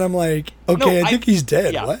 And then I'm like, okay, I think he's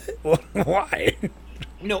dead. Yeah. What? Why?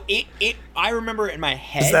 No, I remember it in my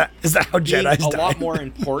head. Is that how Jedi's die? A lot more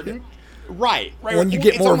important. Right. When you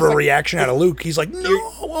get more of a reaction out of Luke, he's like,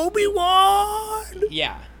 no, Obi-Wan.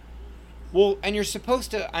 Yeah. Well, and you're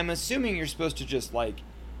supposed to, I'm assuming you're supposed to just, like,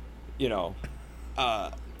 you know,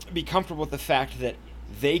 be comfortable with the fact that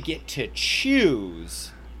they get to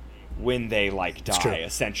choose when they, like, die,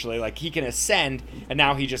 essentially. Like, he can ascend, and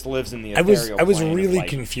now he just lives in the ethereal I was plane really of, like,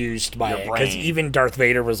 confused by it, because even Darth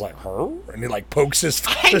Vader was like, huh? And he, like, pokes his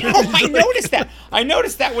I know, I noticed that. I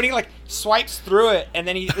noticed that when he, like, swipes through it, and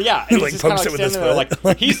then he, and he he's like, just kind pokes of, like, it with standing his there, foot.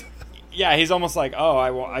 like, he's almost like,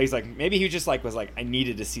 oh, he's like, maybe he just, like, was like, I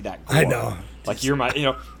needed to see that gore. I know. Like, you're my,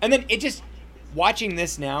 and then it just, watching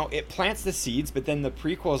this now, it plants the seeds, but then the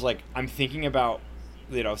prequels, like, I'm thinking about,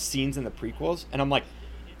 scenes in the prequels, and I'm like,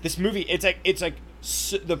 this movie, it's like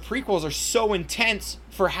the prequels are so intense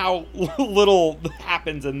for how little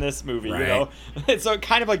happens in this movie, so it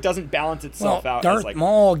kind of like doesn't balance itself out. Darth as, like,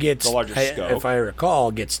 Maul gets, the larger scope. if I recall,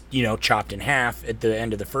 gets chopped in half at the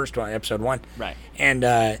end of the first one, episode 1. Right.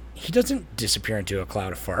 And he doesn't disappear into a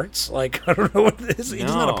cloud of farts. Like, I don't know what it is. He's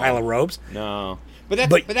not a pile of robes. No. But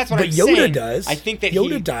that's what I'm saying. Yoda does. I think that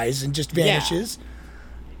Yoda dies and just vanishes. Yeah.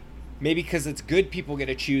 Maybe because it's good people get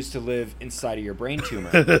to choose to live inside of your brain tumor.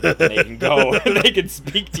 They can go, they can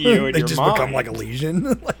speak to you in your mind. They just become like a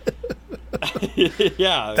lesion.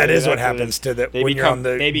 Yeah. That is what happens when you're on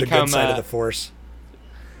the good side of the Force.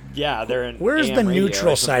 Yeah, they're in Where's AM the radio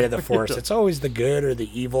neutral side of the Force? It's always the good or the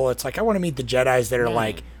evil. It's like, I want to meet the Jedis that are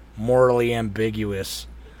like morally ambiguous.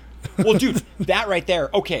 Well, dude, that right there.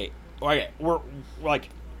 Okay, we're like,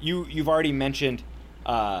 you've already mentioned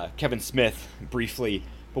Kevin Smith briefly.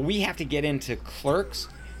 But we have to get into Clerks.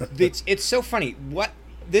 It's so funny. What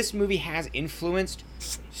this movie has influenced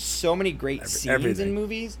so many great scenes in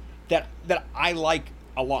movies that I like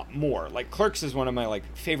a lot more. Like, Clerks is one of my,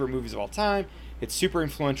 like, favorite movies of all time. It's super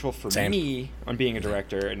influential for me on being a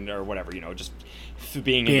director or whatever, just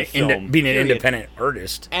being in film, being an independent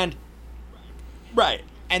artist. And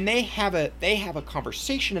and they have a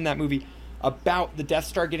conversation in that movie about the Death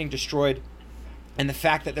Star getting destroyed. And the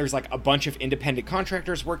fact that there's like a bunch of independent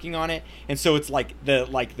contractors working on it, and so it's like the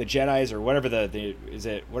Jedis or whatever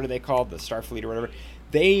what are they called, the Starfleet or whatever,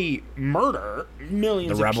 they murder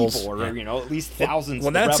millions of rebels, people, or at least thousands.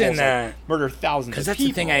 Well, that's rebels, in murder thousands. Because of that's people.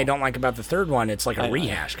 the thing I don't like about the third one. It's like a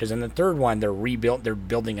rehash. Because in the third one, they're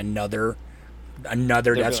building another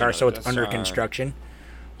Death Star, so it's under construction.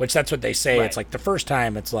 Which that's what they say. Right. It's like the first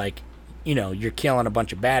time, it's like, you're killing a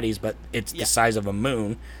bunch of baddies, but it's the size of a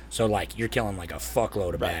moon. So like you're killing like a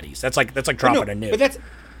fuckload of baddies. That's like dropping a nuke.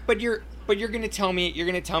 But you're gonna tell me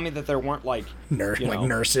that there weren't like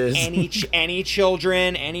nurses, any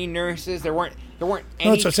children, any nurses. There weren't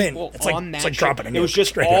any that's what I'm saying. It's like dropping a nuke. It was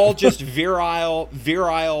just all just virile,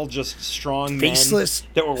 just strong faceless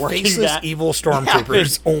men that were working evil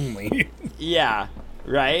stormtroopers only. Yeah,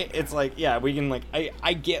 right. It's like we can like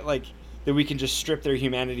I get like that we can just strip their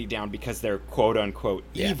humanity down because they're quote unquote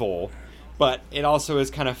evil. But it also is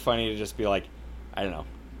kind of funny to just be like, I don't know.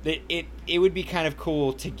 It would be kind of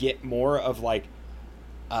cool to get more of like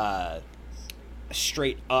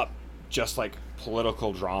straight up just like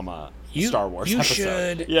political drama Star Wars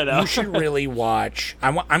episode. You should really watch.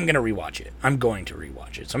 I'm gonna rewatch it. I'm going to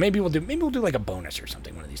rewatch it. So maybe we'll do like a bonus or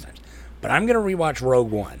something one of these times. But I'm gonna rewatch Rogue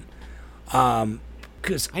One.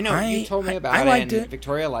 because I know you told me about I it. liked And it.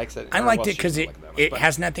 Victoria likes it. I Or, liked well, it she because doesn't it like that much, it but-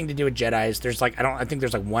 has nothing to do with Jedi's. There's like I think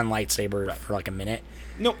there's like one lightsaber for like a minute.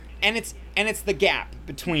 No, and it's the gap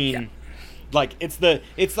between. Like it's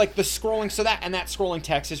like the scrolling, so that scrolling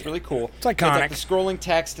text is really cool. It's iconic. It's like the scrolling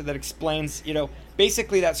text that explains,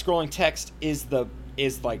 basically that scrolling text is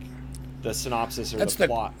like the synopsis or That's the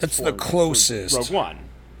plot. That's for the closest. Rogue One.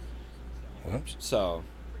 Whoops. So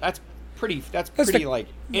that's pretty Yeah.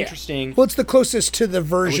 interesting. Well, it's the closest to the we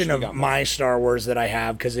version got of more. my Star Wars that I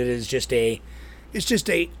have because it is just a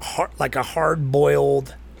hard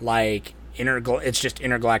boiled like it's just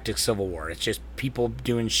intergalactic civil war. It's just people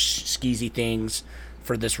doing skeezy things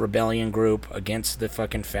for this rebellion group against the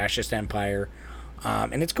fucking fascist empire,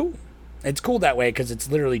 and it's cool. It's cool that way because it's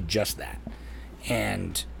literally just that,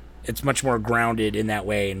 and it's much more grounded in that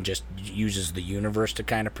way and just uses the universe to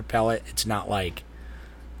kind of propel it. It's not like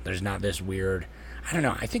there's not this weird. I don't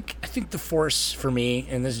know. I think the Force for me,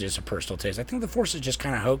 and this is just a personal taste. I think the Force is just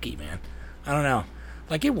kind of hokey, man. I don't know.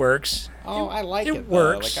 Like it works. Oh, I like it. It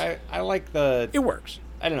works. Like I like the. It works.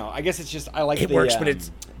 I don't know. I guess it's just I like It the works, but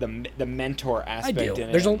it's the mentor aspect do. in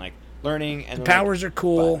it. There's and like learning and the then, powers are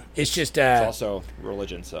cool. but It's just it's also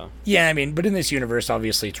religion. So yeah. I mean, but in this universe,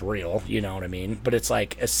 obviously, it's real. You know what I mean? But it's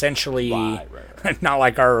like essentially Right. not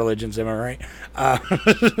like our religions. Am I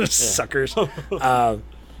right? Suckers.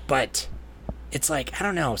 But it's like I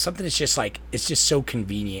don't know. Something that's just like it's just so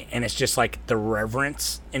convenient, and it's just like the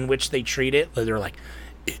reverence in which they treat it. They're like,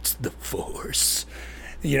 it's the Force.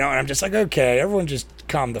 And I'm just like, okay, everyone just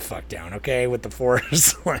calm the fuck down, okay, with the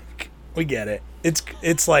Force. Like, we get it.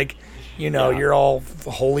 It's like, you're all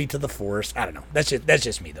holy to the Force. I don't know. That's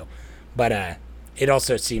just me though. But it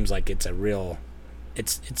also seems like it's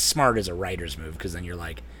smart as a writer's move because then you're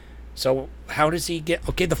like, so how does he get?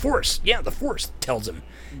 Okay, the Force. Yeah, the Force tells him.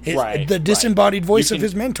 The disembodied voice of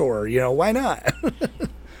his mentor. Why not?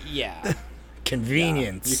 yeah,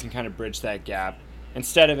 Convenience. you can kind of bridge that gap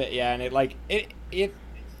instead of it. Yeah, and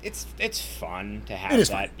it's fun to have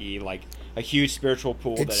that be like a huge spiritual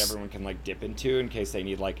pool that everyone can like dip into in case they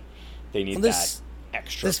need that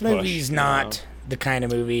extra. This movie's not the kind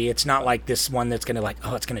of movie. It's not like this one that's gonna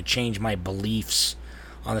it's gonna change my beliefs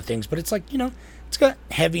on the things. But it's like it's got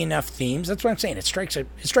heavy enough themes. That's what I'm saying. It strikes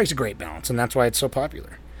a great balance, and that's why it's so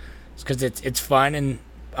popular. It's because it's fun and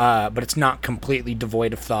but it's not completely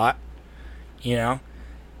devoid of thought.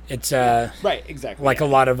 It's right, exactly. like a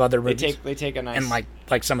lot of other movies. They take a nice and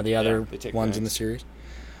like some of the other ones in the series.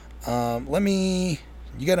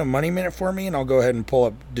 You got a money minute for me, and I'll go ahead and pull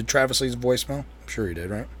up. Did Travis leave a voicemail? I'm sure he did,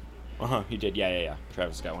 right? He did. Yeah.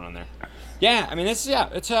 Travis got one on there. Yeah, I mean it's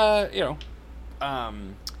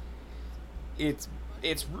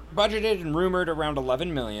it's budgeted and rumored around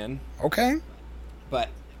 11 million. Okay. But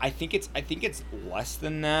I think it's less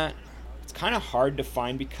than that. It's kind of hard to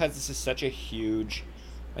find because this is such a huge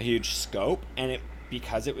scope, and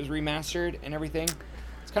because it was remastered and everything,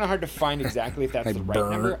 it's kind of hard to find exactly if that's the right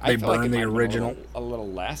number. I feel like it might original be a little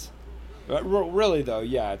less. But really though,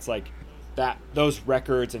 yeah, it's like that those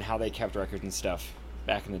records and how they kept records and stuff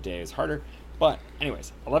back in the day is harder. But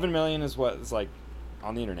anyways, 11 million is what is like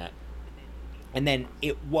on the internet. And then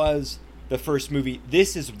it was the first movie.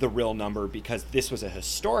 This is the real number because this was a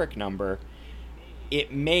historic number. It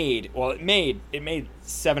made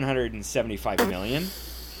 775 million,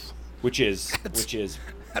 which is bonkers.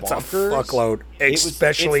 That's a fuckload,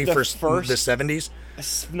 especially for the 70s.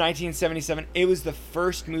 1977. It was the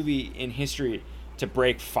first movie in history to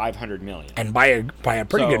break 500 million, and by a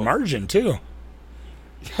pretty good margin too.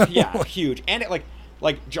 Yeah, huge. And it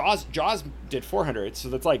like Jaws did 400, so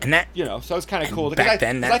that's like so it's kind of cool. Back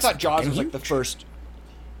then, I thought Jaws was like the first.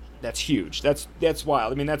 That's huge. That's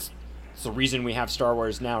wild. I mean, that's the reason we have Star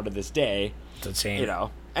Wars now to this day. It's insane.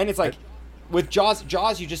 And it's like with Jaws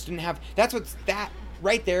you just didn't have. That's what's that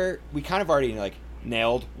right there. We kind of already like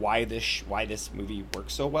nailed why this movie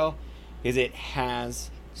works so well, is it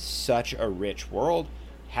has such a rich world,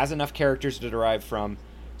 has enough characters to derive from.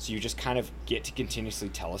 So you just kind of get to continuously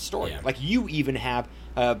tell a story. Yeah. Like you even have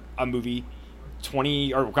a movie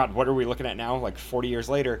 20 or God, what are we looking at now? Like 40 years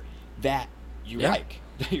later that you like.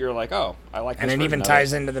 You're like, oh, I like this. And it even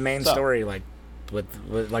ties into the main story, like with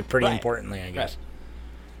like pretty importantly, I guess.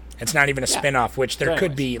 Right. It's not even a spin-off, which there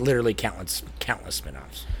could be literally countless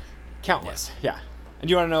spin-offs. Countless, yeah. And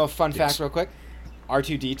do you want to know a fun fact real quick?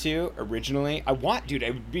 R2-D2 originally,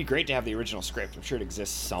 it would be great to have the original script. I'm sure it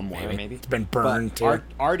exists somewhere, maybe. It's been burned too.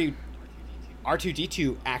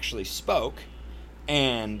 R2-D2 actually spoke,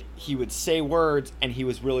 and he would say words, and he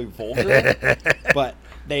was really vulgar. but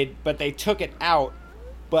they took it out,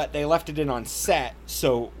 but they left it in on set.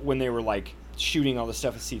 So when they were like shooting all the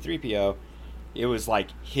stuff with C-3PO, it was like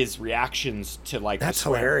his reactions to like That's the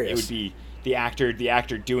swear. hilarious. It would be the actor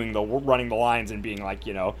doing the running the lines and being like,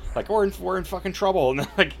 like we're in fucking trouble, and then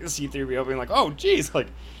like C-3PO being like, oh geez, like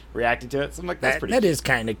reacting to it. So I'm like, that's pretty. That cute. is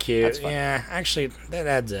kind of cute. That's fun. Yeah, actually, that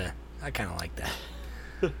adds a. I kind of like that.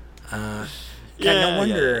 Yeah, no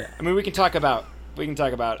wonder. yeah. I mean, we can talk about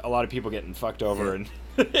a lot of people getting fucked over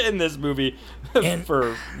in this movie And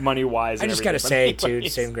for money wise. I just gotta say too,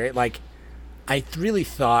 same great. Like, I really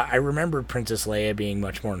thought I remembered Princess Leia being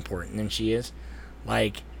much more important than she is.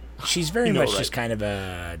 Like, she's very much right? just kind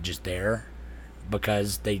of just there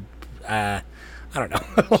because they. I don't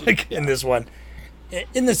know. Like in this one,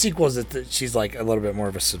 in the sequels, she's like a little bit more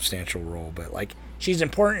of a substantial role, but like she's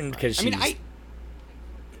important because she's.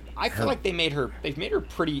 I feel like they've made her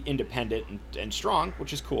pretty independent and strong,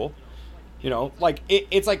 which is cool. Like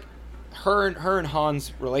it's like her and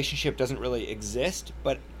Han's relationship doesn't really exist,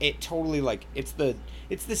 but it totally like it's the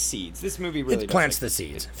seeds. This movie really plants does, the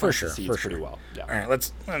seeds it for plants sure, the seeds for sure. pretty well. Yeah. All right,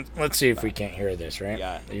 let's see if we can't hear this. Right?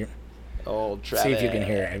 Yeah. Old Travis. See if you can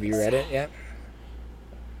hear it. Have you read it yet?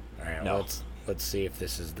 All right. No. Let's see if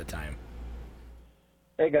this is the time.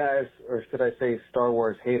 Hey guys, or should I say Star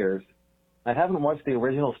Wars haters. I haven't watched the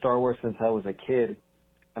original Star Wars since I was a kid,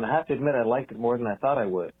 and I have to admit I liked it more than I thought I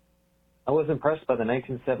would. I was impressed by the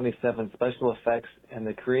 1977 special effects and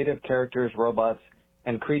the creative characters, robots,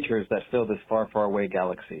 and creatures that fill this far, far away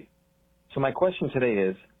galaxy. So my question today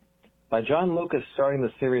is, by John Lucas starting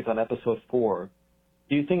the series on Episode 4,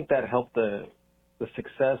 do you think that helped the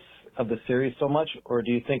success of the series so much, or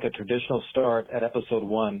do you think a traditional start at Episode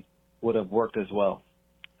 1 would have worked as well?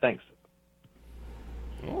 Thanks.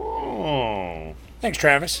 Oh. Thanks,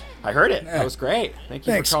 Travis. I heard it. That was great. Thank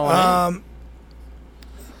you Thanks. for calling in.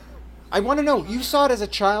 I want to know, you saw it as a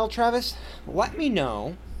child, Travis? Let me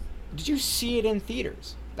know. Did you see it in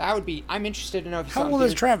theaters? I'm interested to know if you saw it in How old is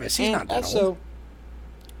theaters. Travis? He's And not that also, old.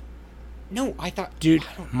 No, I thought... Dude,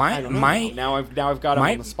 I don't know. Now I've got him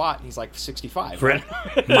on the spot, and he's like 65. Right.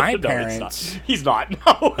 My No, parents... He's not.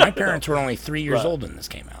 No. My parents were only 3 years old when this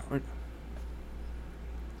came out.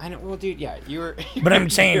 I know. Well, dude, yeah, you're. But I'm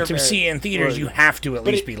saying you're to very- see it in theaters, you have to at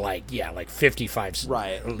But least it- be like 55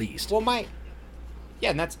 right at least. Well,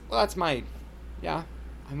 and that's my, yeah.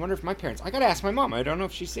 I wonder if my parents. I gotta ask my mom. I don't know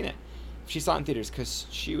if she's seen it. If she saw it in theaters, because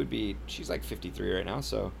she's like 53 right now,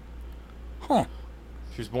 so. Huh.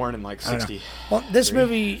 She was born in like 60. Well, this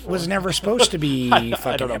movie was never supposed to be I don't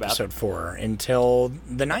fucking know about episode 4 until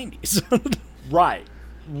the 90s. Right.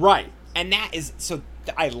 And that is so.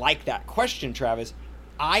 I like that question, Travis.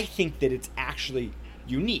 I think that it's actually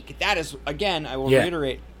unique. That is, again, I will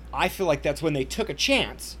reiterate. I feel like that's when they took a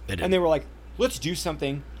chance and they were like, let's do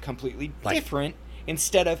something completely different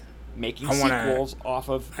instead of making sequels off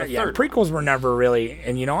of the third. Prequels were never really,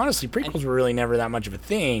 and honestly, prequels were really never that much of a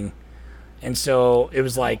thing. And so it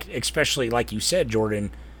was like, especially like you said,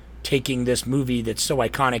 Jordan, taking this movie that's so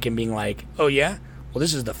iconic and being like, oh yeah, well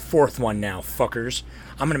this is the 4th one now, fuckers.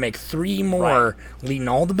 I'm going to make 3 more leading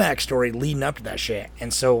all the backstory leading up to that shit.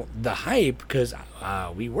 And so the hype, because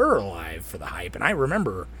we were alive for the hype, and I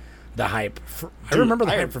remember the hype. I remember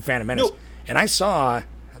the hype for Phantom Menace. No. And I saw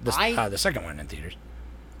the second one in theaters.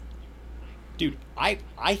 Dude, I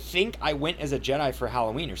think I went as a Jedi for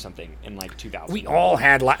Halloween or something in like 2000. We all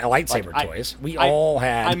had lightsaber toys. We all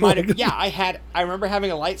had. I might have. Yeah, I remember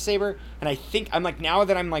having a lightsaber, and I think I'm like, now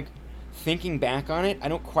that I'm like thinking back on it, I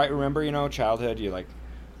don't quite remember. Childhood. You like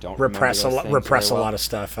don't repress remember those repress things a very lot of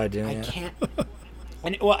stuff. I do. I can't.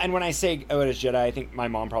 And when I say it was Jedi, I think my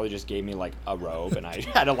mom probably just gave me like a robe, and I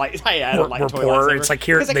had a light. I had a light toy lightsaber. It's like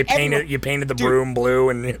here they painted. You painted the broom blue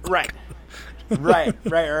and right. I'm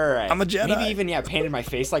a Jedi. Maybe even painted my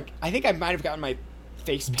face. Like I think I might have gotten my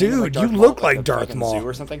face painted. Dude, like Darth you Maul, look like Darth Maul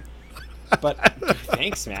or something. But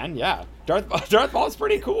thanks, man. Yeah, Darth Maul's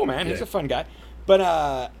pretty cool, man. He's a fun guy.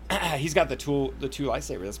 But he's got the two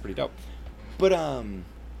lightsabers. That's pretty dope. But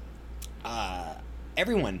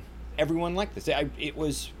everyone liked this. It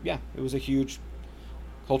was a huge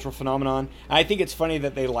cultural phenomenon. And I think it's funny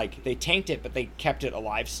that they tanked it, but they kept it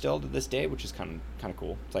alive still to this day, which is kind of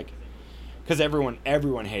cool. It's like because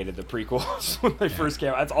everyone hated the prequels when they first came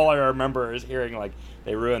out. That's all I remember is hearing like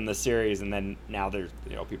they ruined the series, and then now there's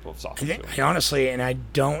people have softened to it. I honestly, and I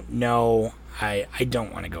don't know, I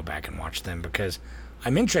don't want to go back and watch them because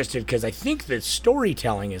I'm interested because I think the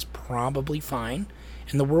storytelling is probably fine.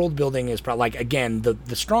 And the world building is probably, like, again,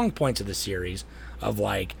 the strong points of the series of,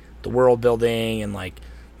 like, the world building and, like,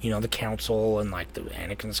 the council and, like, the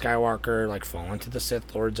Anakin Skywalker, like, falling to the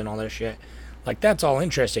Sith Lords and all that shit. Like, that's all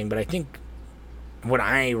interesting, but I think what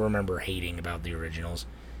I remember hating about the originals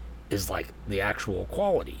is, like, the actual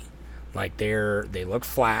quality. Like, they look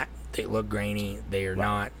flat They look grainy. They are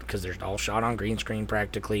not, because they're all shot on green screen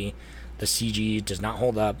practically. The CG does not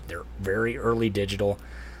hold up. They're very early digital.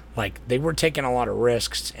 Like, they were taking a lot of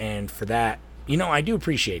risks, and for that, I do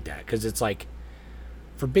appreciate that, because it's like,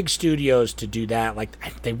 for big studios to do that,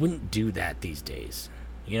 like, they wouldn't do that these days.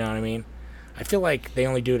 You know what I mean? I feel like they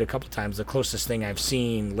only do it a couple times. The closest thing I've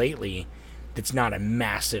seen lately that's not a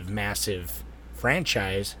massive, massive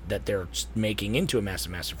franchise that they're making into a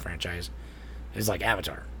massive, massive franchise is like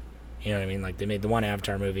Avatar. You know what I mean? Like, they made the one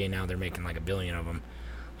Avatar movie, and now they're making like 1 billion of them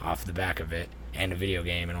off the back of it, and a video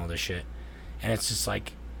game and all this shit. And it's just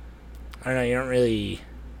like, I don't know, you don't really...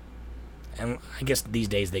 And I guess these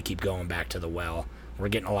days they keep going back to the well. We're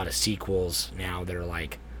getting a lot of sequels now that are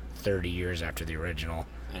like 30 years after the original.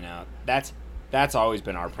 I know. That's always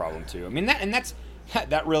been our problem too. I mean,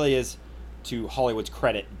 that really is, to Hollywood's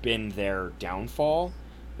credit, been their downfall,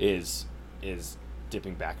 is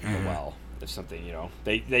dipping back into the well. If something,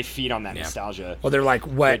 they feed on that nostalgia. Well, they're like,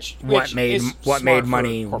 what made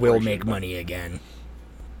money will make money again,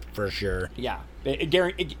 for sure. Yeah,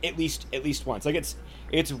 at least once. Like,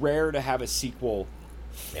 it's rare to have a sequel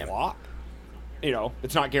flop.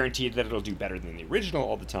 It's not guaranteed that it'll do better than the original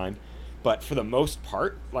all the time, but for the most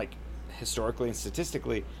part, like, historically and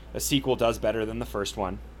statistically, a sequel does better than the first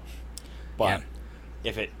one. But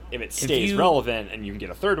if it stays relevant and you can get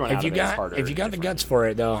a third one out of it, it's harder. If you got the guts for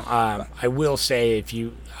it, though, I will say, if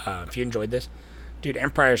you enjoyed this, dude,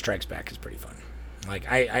 Empire Strikes Back is pretty fun.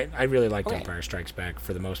 Like, I really liked Empire Strikes Back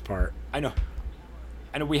for the most part. I know.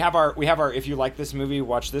 And we have our if you like this movie,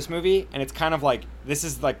 watch this movie, and it's kind of like, this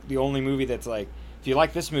is like the only movie that's like, if you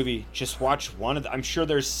like this movie, just watch one of the, I'm sure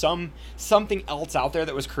there's something else out there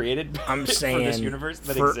that was created I'm saying, for this universe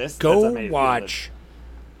that exists. Go watch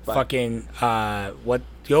fucking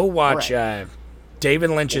David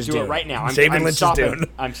Lynch's Dune. Do it right now. David Lynch's Dune.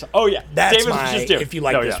 That's David Lynch's Dune. If you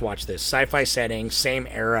like this, watch this. Sci-fi setting, same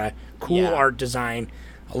era, cool art design,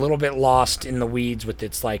 a little bit lost in the weeds with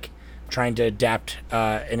its like trying to adapt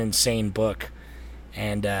an insane book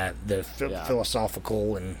and the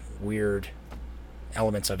philosophical and weird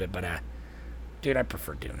elements of it. But dude, I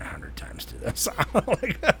prefer Dune 100 times to this.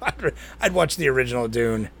 I'd watch the original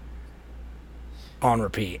Dune on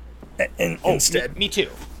repeat instead. Me too.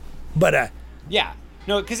 But yeah,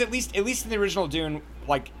 no, because at least in the original Dune,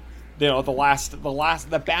 like,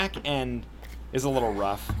 the back end is a little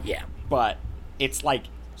rough. Yeah, but it's like,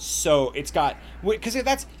 so it's got, because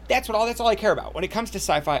that's all I care about when it comes to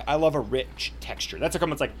sci-fi. I love a rich texture. That's like,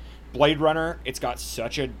 it's like Blade Runner. It's got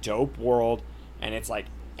such a dope world, and it's like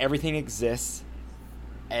everything exists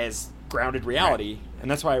as grounded reality, and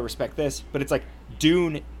that's why I respect this. But it's like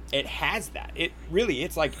Dune. It has that. It really.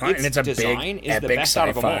 It's like its design is the best out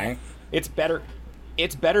of them all. It's better.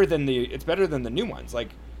 It's better than the new ones. Like,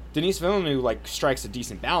 Denis Villeneuve like strikes a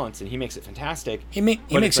decent balance, and he makes it fantastic. He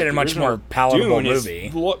makes it a much more palatable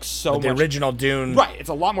movie. Looks so much. The original Dune, right? It's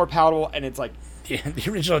a lot more palatable, and it's like the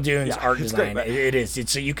original Dune's art design. Great, it is.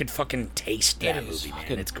 It's so you could fucking taste that movie,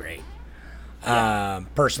 man. It's great.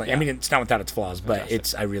 Personally, I mean, it's not without its flaws,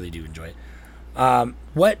 but I really do enjoy it.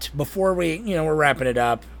 Before we, we're wrapping it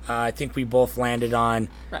up. I think we both landed on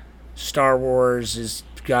Star Wars has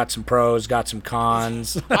got some pros, got some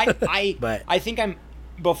cons. I think I'm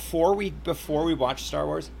before we watched Star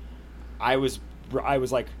Wars, I was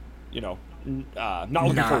like, not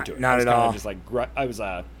looking forward to it. Not at all. Just like I was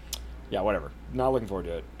whatever. Not looking forward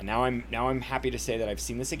to it. And now I'm happy to say that I've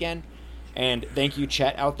seen this again. And thank you,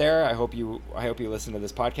 Chet, out there. I hope you listen to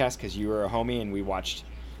this podcast, because you were a homie and we watched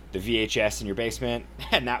the VHS in your basement,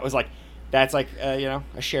 and that's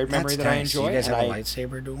a shared memory that I enjoy. You guys have a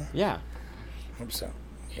lightsaber duel? Yeah. I hope so.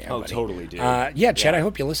 Yeah, buddy. Totally, dude. Chet, I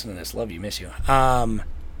hope you listen to this. Love you, miss you.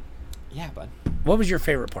 Yeah, bud. What was your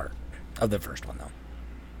favorite part of the first one, though?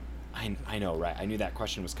 I know, right? I knew that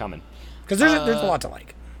question was coming. Because there's a lot to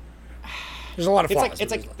like. There's a lot of flaws.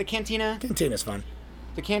 It's like the cantina. Cantina's fun.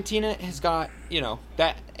 The cantina has got,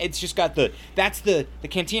 that it's just got the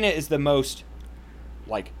cantina is the most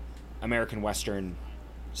like American Western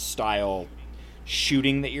style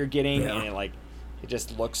shooting that you're getting, and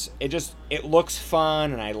it looks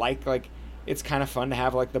fun, and I like it's kind of fun to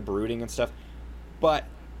have like the brooding and stuff, but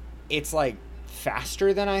it's like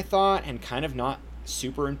faster than I thought and kind of not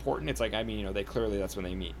super important. It's like, I mean, they clearly, that's when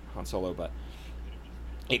they meet Han Solo, but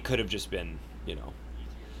it could have just been,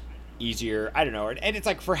 easier. I don't know. And it's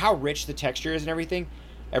like, for how rich the texture is and everything,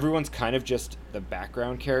 everyone's kind of just the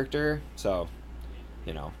background character. So,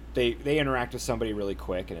 they interact with somebody really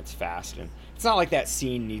quick, and it's fast, and it's not like that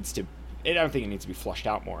scene needs to, I don't think it needs to be flushed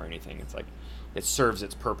out more or anything. It's like, it serves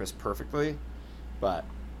its purpose perfectly. But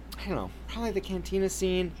I don't know, probably the cantina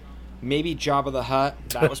scene. maybe Jabba the Hutt.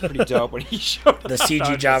 That was pretty dope when he showed up. The CG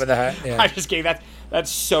Jabba the Hutt. Yeah. I just gave that. That's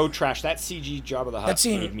so trash. That CG Jabba the Hutt That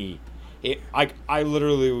scene made me. I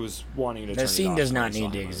literally was wanting to. The scene does not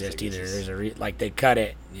need to exist either. There's like they cut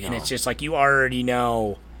it, and it's just like you already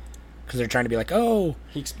know, because they're trying to be like, oh,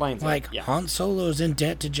 he explains like Han Solo's in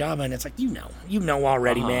debt to Jabba, and it's like you know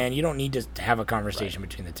already, man. You don't need to have a conversation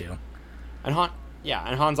between the two. And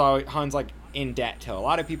Han's like in debt to a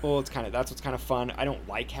lot of people. It's that's what's kind of fun. I don't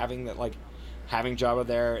like having Jabba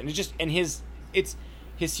there, and his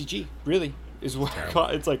CG really is what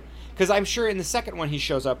it's like. Because I'm sure in the second one he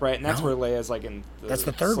shows up, right? And that's where Leia's like in that's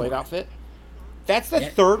the third slave one. outfit. That's the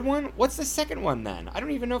third one? What's the second one then? I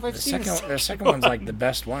don't even know if I've seen the second one. The second one's like the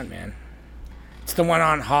best one, man. It's the one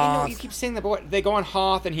on Hoth. I know, you keep saying that, but what, they go on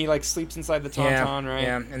Hoth and he like sleeps inside the Tauntaun, right?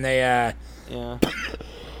 Yeah, and they yeah. Yeah,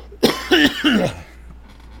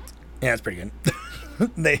 it's pretty good.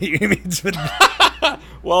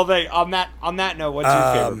 Well, on that note, what's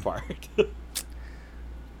your favorite part? I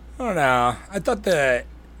don't know. I thought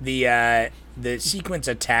the sequence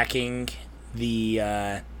attacking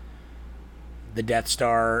the Death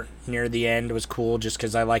Star near the end was cool, just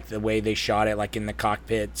because I like the way they shot it, like in the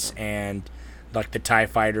cockpits and like the TIE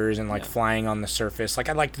fighters and like flying on the surface. Like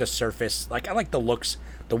I liked the surface. Like I like the looks,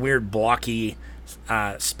 the weird blocky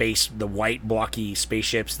space, the white blocky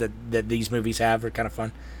spaceships that these movies have are kind of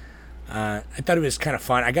fun. I thought it was kind of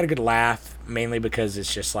fun. I got a good laugh, mainly because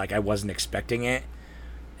it's just like I wasn't expecting it.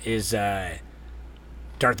 Is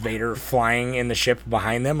Darth Vader flying in the ship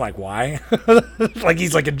behind them? Like why? Like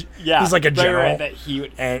he's like a general,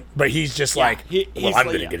 but he's just like, I'm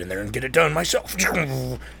gonna get in there and get it done myself.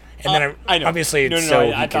 And then I know. Obviously it's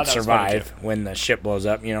he could survive when the ship blows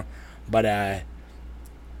up, But I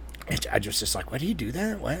was just like, why do you do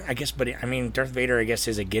that? What? I guess, but I mean, Darth Vader, I guess,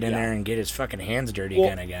 is a get in there and get his fucking hands dirty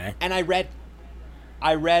kind of guy. And I read,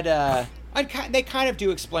 they kind of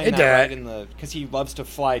do explain that, right? In the because he loves to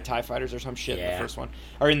fly TIE fighters or some shit in the first one,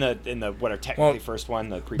 or in the what are technically first one,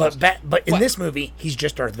 the prequels. But in this movie, he's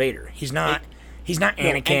just Darth Vader. He's not. He's not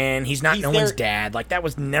Anakin. He's not no one's dad. Like that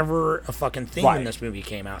was never a fucking thing when this movie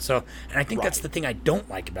came out. So, and I think that's the thing I don't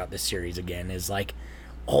like about this series. Again, is like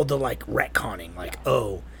all the like retconning. Like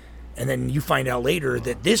and then you find out later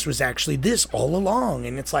that this was actually this all along,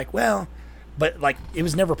 and it's like, well. But, like, it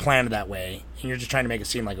was never planned that way, and you're just trying to make it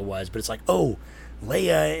seem like it was. But it's like, Leia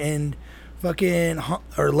and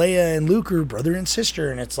Leia and Luke are brother and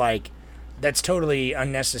sister, and it's like, that's totally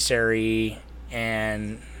unnecessary,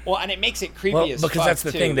 and... Well, and it makes it creepy as fuck, because that's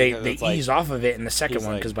the thing, they ease like, off of it in the second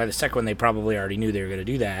one, because by the second one, they probably already knew they were going to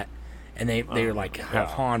do that, and they were like, have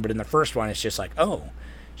Han, but in the first one, it's just like,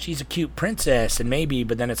 she's a cute princess, and maybe,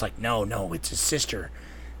 but then it's like, no, it's his sister.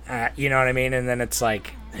 You know what I mean? And then it's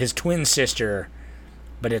like his twin sister,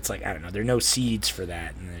 but it's like, I don't know, there are no seeds for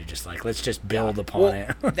that, and they're just like, let's just build upon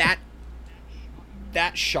it.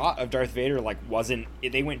 that shot of Darth Vader wasn't.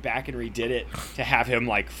 They went back and redid it to have him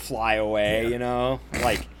fly away,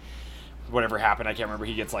 like whatever happened, I can't remember.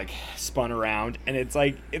 He gets spun around, and it's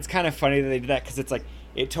kind of funny that they did that because it's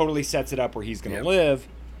it totally sets it up where he's gonna live,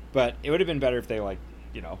 but it would have been better if they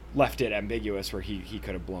left it ambiguous where he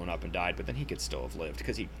could have blown up and died, but then he could still have lived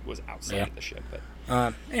because he was outside of the ship.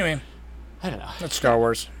 But anyway, I don't know. That's Star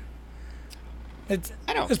Wars.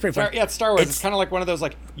 I know. It's pretty fun. It's Star Wars. It's kind of like one of those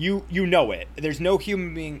you know it. There's no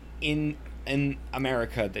human being in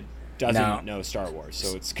America that doesn't know Star Wars.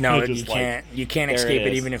 So it's you can't escape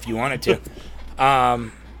it even if you wanted to.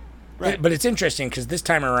 Right. But it's interesting because this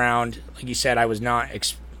time around, like you said, I was not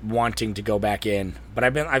wanting to go back in, but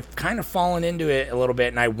I've kind of fallen into it a little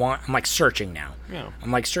bit, and I'm searching now. Yeah.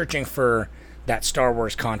 I'm searching for that Star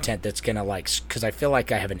Wars content that's gonna because I feel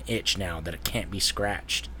like I have an itch now that it can't be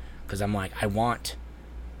scratched, because I'm I want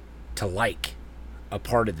to like a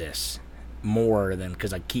part of this more than,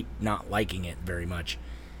 because I keep not liking it very much,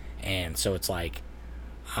 and so it's like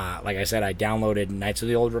I said, I downloaded Knights of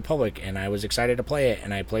the Old Republic, and I was excited to play it,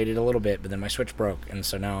 and I played it a little bit, but then my Switch broke, and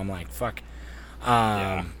so now I'm fuck.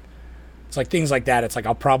 It's things like that. It's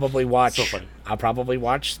I'll probably watch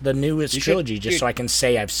the newest trilogy just so I can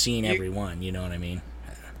say I've seen every one. You know what I mean?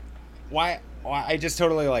 Why I just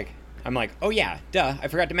totally I'm oh yeah, duh, I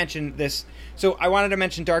forgot to mention this. So I wanted to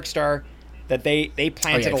mention Dark Star, that they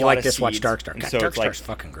planted if a you lot like of this, seeds. watch Dark Star. God, so Dark Star's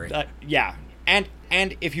fucking great. Yeah, and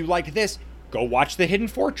if you liked this, go watch The Hidden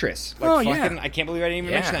Fortress. Yeah. I can't believe I didn't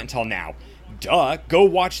even mention that until now. Duh, go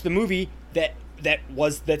watch the movie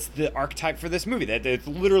that's the archetype for this movie. That it's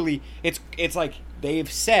literally it's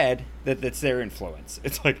they've said that that's their influence.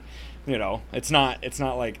 It's it's not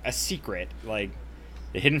a secret. The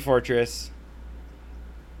Hidden Fortress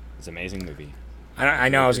is an amazing movie. I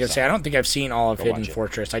know I was going to say, I don't think I've seen all of Go Hidden watch it.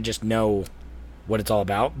 Fortress. I just know what it's all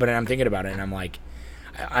about. But I'm thinking about it, and I'm like,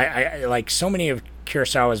 I like so many of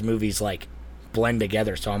Kurosawa's movies like blend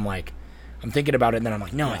together. So I'm like, I'm thinking about it, and then I'm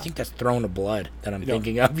like, no, I think that's Throne of Blood that I'm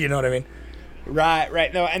thinking of. You know what I mean?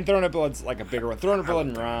 Right. No, and Throne of Blood's like a bigger one. Throne of Blood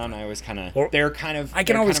and Ron, I always kind of... They're kind of... I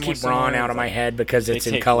can always kind of keep more Ron similar. out of my head because They it's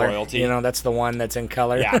in take color. royalty. You know, that's the one that's in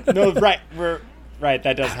color. Yeah. No, right. Right,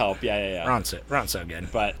 that does help. Yeah. Ron's so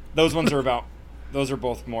good. But those ones are about... Those are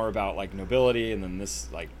both more about, like, nobility, and then this,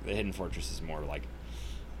 like, the Hidden Fortress is more, like,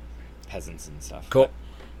 peasants and stuff. Cool.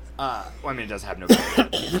 Well, I mean, it does have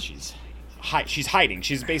nobility. She's hiding.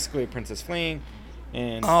 She's basically a princess fleeing.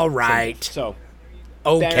 And All right. So...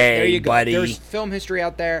 Okay, there you go. buddy. There's film history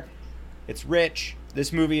out there. It's rich.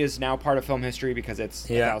 This movie is now part of film history because it's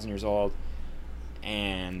 1,000 years old,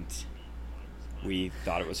 and we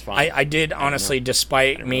thought it was fun. I did honestly,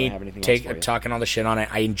 despite really me have anything else for you. talking all the shit on it,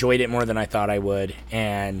 I enjoyed it more than I thought I would,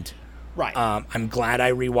 and right. I'm glad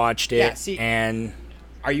I rewatched it. Yeah, see, and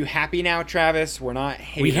are you happy now, Travis? We're not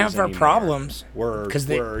haters we have our anymore. Problems We're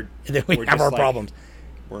we we're have just our like- problems.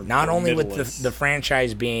 We're Not only with middleists. the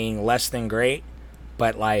franchise being less than great,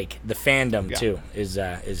 but like the fandom Yeah. too is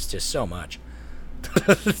just so much.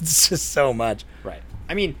 It's just so much. Right.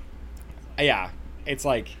 I mean, yeah, it's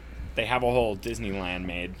like they have a whole Disneyland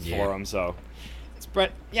made for them. So,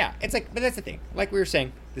 but that's the thing. Like we were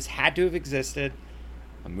saying, this had to have existed.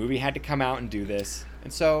 A movie had to come out and do this,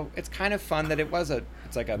 and so it's kind of fun that it's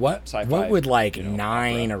like a sci-fi. What would like you know,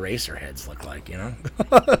 9 opera. Eraserheads look like? You know.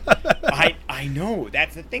 I know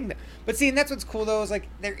that's the thing. But see, and that's what's cool though is like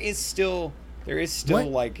there is still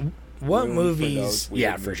like What room movies? For those weird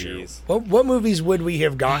Yeah, for movies. sure. What movies would we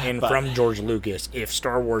have gotten But- from George Lucas if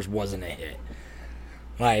Star Wars wasn't a hit?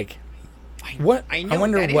 Like, what? I know,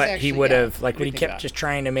 wonder that is what he actually- would yeah, have like I when he did think kept that. just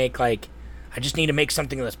trying to make like. I just need to make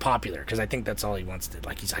something that's popular because I think that's all he wants to.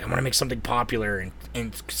 Like he's like, I want to make something popular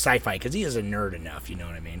and sci-fi because he is a nerd enough. You know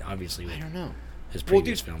what I mean? Obviously, with I don't know. his Well,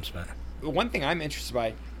 previous dude, films, but One thing I'm interested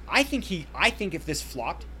by, I think if this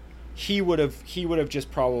flopped, he would have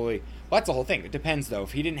just probably. Well, that's the whole thing. It depends though.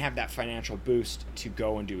 If he didn't have that financial boost to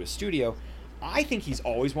go and do a studio, I think he's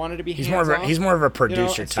always wanted to be. he's more of a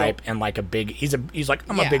producer and so- type and like a big. He's like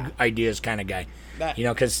I'm a Yeah. big ideas kind of guy. That- You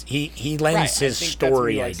know, because he Right, lends I his think that's what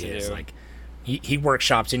story he likes to ideas. do. Like he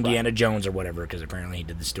workshops Indiana Jones or whatever because apparently he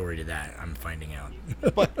did the story to that. I'm finding out.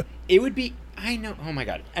 But it would be. I know. Oh my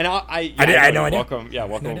god. And I had no idea. Welcome. Yeah,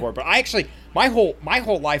 welcome aboard. But I actually, my whole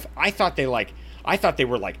life, I thought they were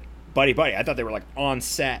like buddy. I thought they were like on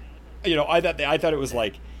set. You know, I thought it was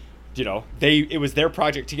like, you know, it was their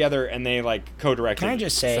project together and they like co-directed. Can I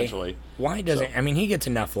just say, essentially. why doesn't? I mean, he gets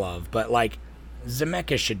enough love, but like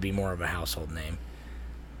Zemeckis should be more of a household name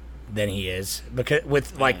than he is because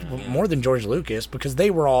with like more than George Lucas because they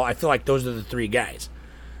were all. I feel like those are the 3 guys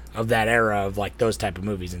of that era of like those type of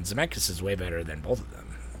movies, and Zemeckis is way better than both of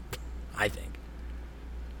them. I think.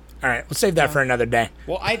 All right, we'll save that for another day.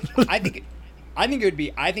 Well, I think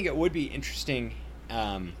it would be interesting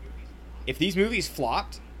if these movies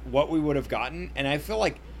flopped, what we would have gotten, and I feel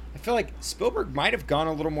like Spielberg might have gone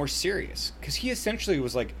a little more serious because he essentially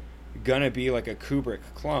was like gonna be like a Kubrick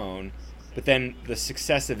clone, but then the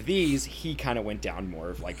success of these, he kind of went down more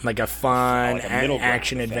of like a fun like a middle ground,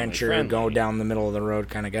 action adventure, family-friendly. go down the middle of the road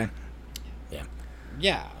kind of guy. Yeah.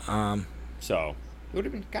 Yeah. So it would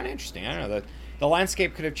have been kind of interesting. I don't know. The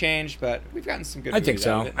landscape could have changed, but we've gotten some good. I think movies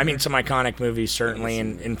out so. of it. I mean, some iconic movies certainly,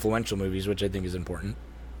 and influential movies, which I think is important.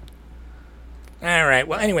 All right.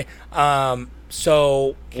 Well, anyway,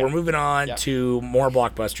 so we're moving on to more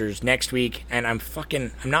blockbusters next week, and I'm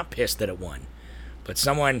not pissed that it won, but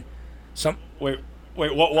Wait,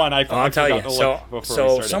 what one? I'll tell you. So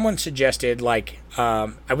So someone suggested I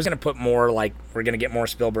was gonna put more like we're gonna get more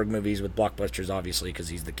Spielberg movies with blockbusters, obviously, because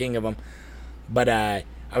he's the king of them. But I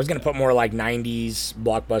was gonna put more like '90s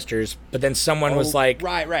blockbusters. But then someone was like,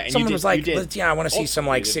 right, and someone you was did- like, you did. I want to see some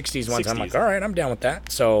like Also, you did '60s ones. I'm 60s. like, all right, I'm down with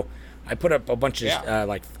that. So I put up a bunch of Yeah.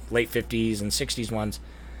 like late '50s and '60s ones,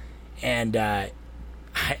 and I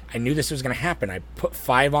knew this was gonna happen. I put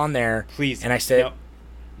 5 on there, Please. and I said.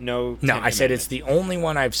 No, No, Ten I said it's Commandments. the only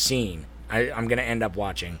one I've seen. I'm going to end up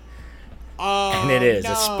watching. Oh, And it is.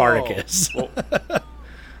 no. It's Spartacus.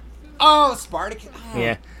 Oh, Spartacus. Oh.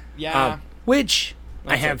 Yeah. Yeah. Which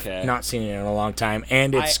I That's have okay. not seen it in a long time.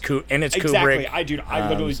 And it's Exactly. Kubrick. I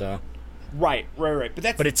literally. So. Right.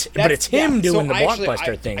 But it's him doing the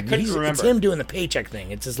blockbuster thing. I couldn't remember. It's him doing the paycheck thing.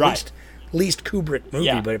 It's his Right. least Kubrick movie,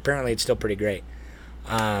 Yeah. but apparently it's still pretty great.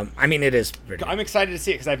 I mean, it is pretty I'm excited to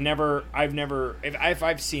see it because I've never. If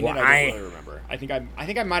I've seen Well, it, I don't really remember. I think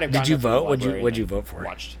I might have. Did gotten you it from the vote? library Would you and vote for it?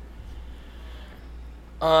 Watched.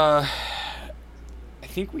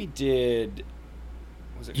 think we did.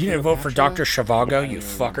 Was it You didn't vote for Cleopatra? Dr. Zhivago, I you don't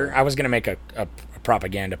fucker. remember. I was going to make a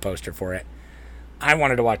propaganda poster for it. I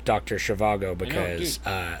wanted to watch Dr. Zhivago because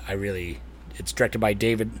it's directed by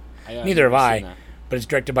David. Neither have never I, seen that. but it's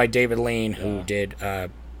directed by David Lean, who Yeah. did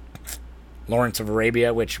Lawrence of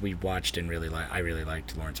Arabia, which we watched and I really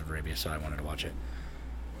liked Lawrence of Arabia, so I wanted to watch it.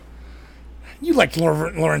 You liked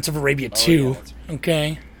Lawrence of Arabia too, yeah,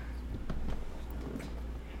 okay?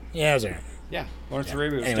 Yeah, it was alright. Yeah, Lawrence of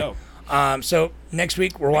Arabia was Anyway. dope. So next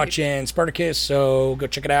week we're watching Spartacus, so go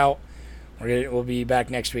check it out. We'll be back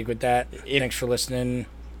next week with that. Thanks for listening.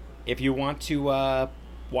 If you want to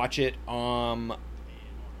watch it on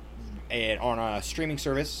a streaming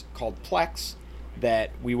service called Plex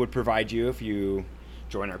that we would provide you if you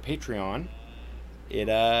join our Patreon, it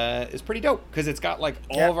is pretty dope because it's got like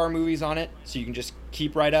all of our movies on it, so you can just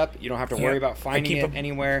keep right up. You don't have to worry about finding it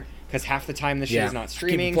anywhere because half the time the shit is not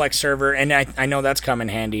streaming. Keep a Plex server, and I know that's come in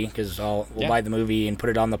handy because we'll buy the movie and put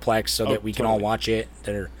it on the Plex so that we can all watch it.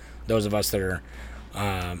 That are those of us that are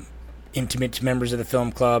intimate members of the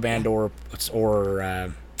film club and or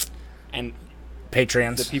and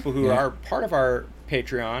Patreons. The people who are part of our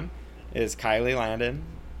Patreon is Kylie, Landon,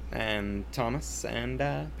 and Thomas, and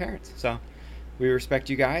parents. So we respect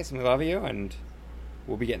you guys and we love you, and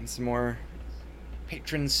we'll be getting some more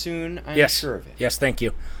patrons soon. I'm sure of it. Yes, thank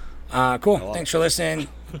you. Cool. Thanks for listening.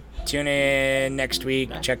 Tune in next week.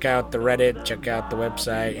 Check out the Reddit. Check out the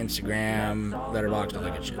website, Instagram, Letterboxd, all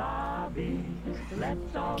that good shit.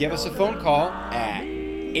 Give us a phone call at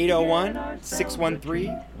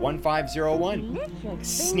 801-613-1501.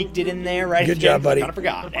 Sneaked it in there right Good at job, the end. buddy. Kinda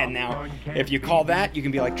forgot. And now, if you call that, you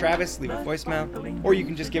can be like Travis, leave a voicemail, or you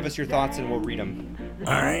can just give us your thoughts and we'll read them.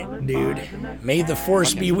 All right, dude. May the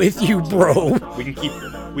force be with you, bro. We can keep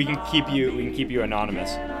you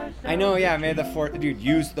anonymous. I know, yeah. May the force, dude.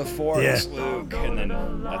 Use the force, Luke. And then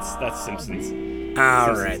that's Simpsons.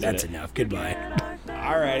 All right, that's enough. Goodbye.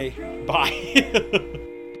 Alrighty, bye.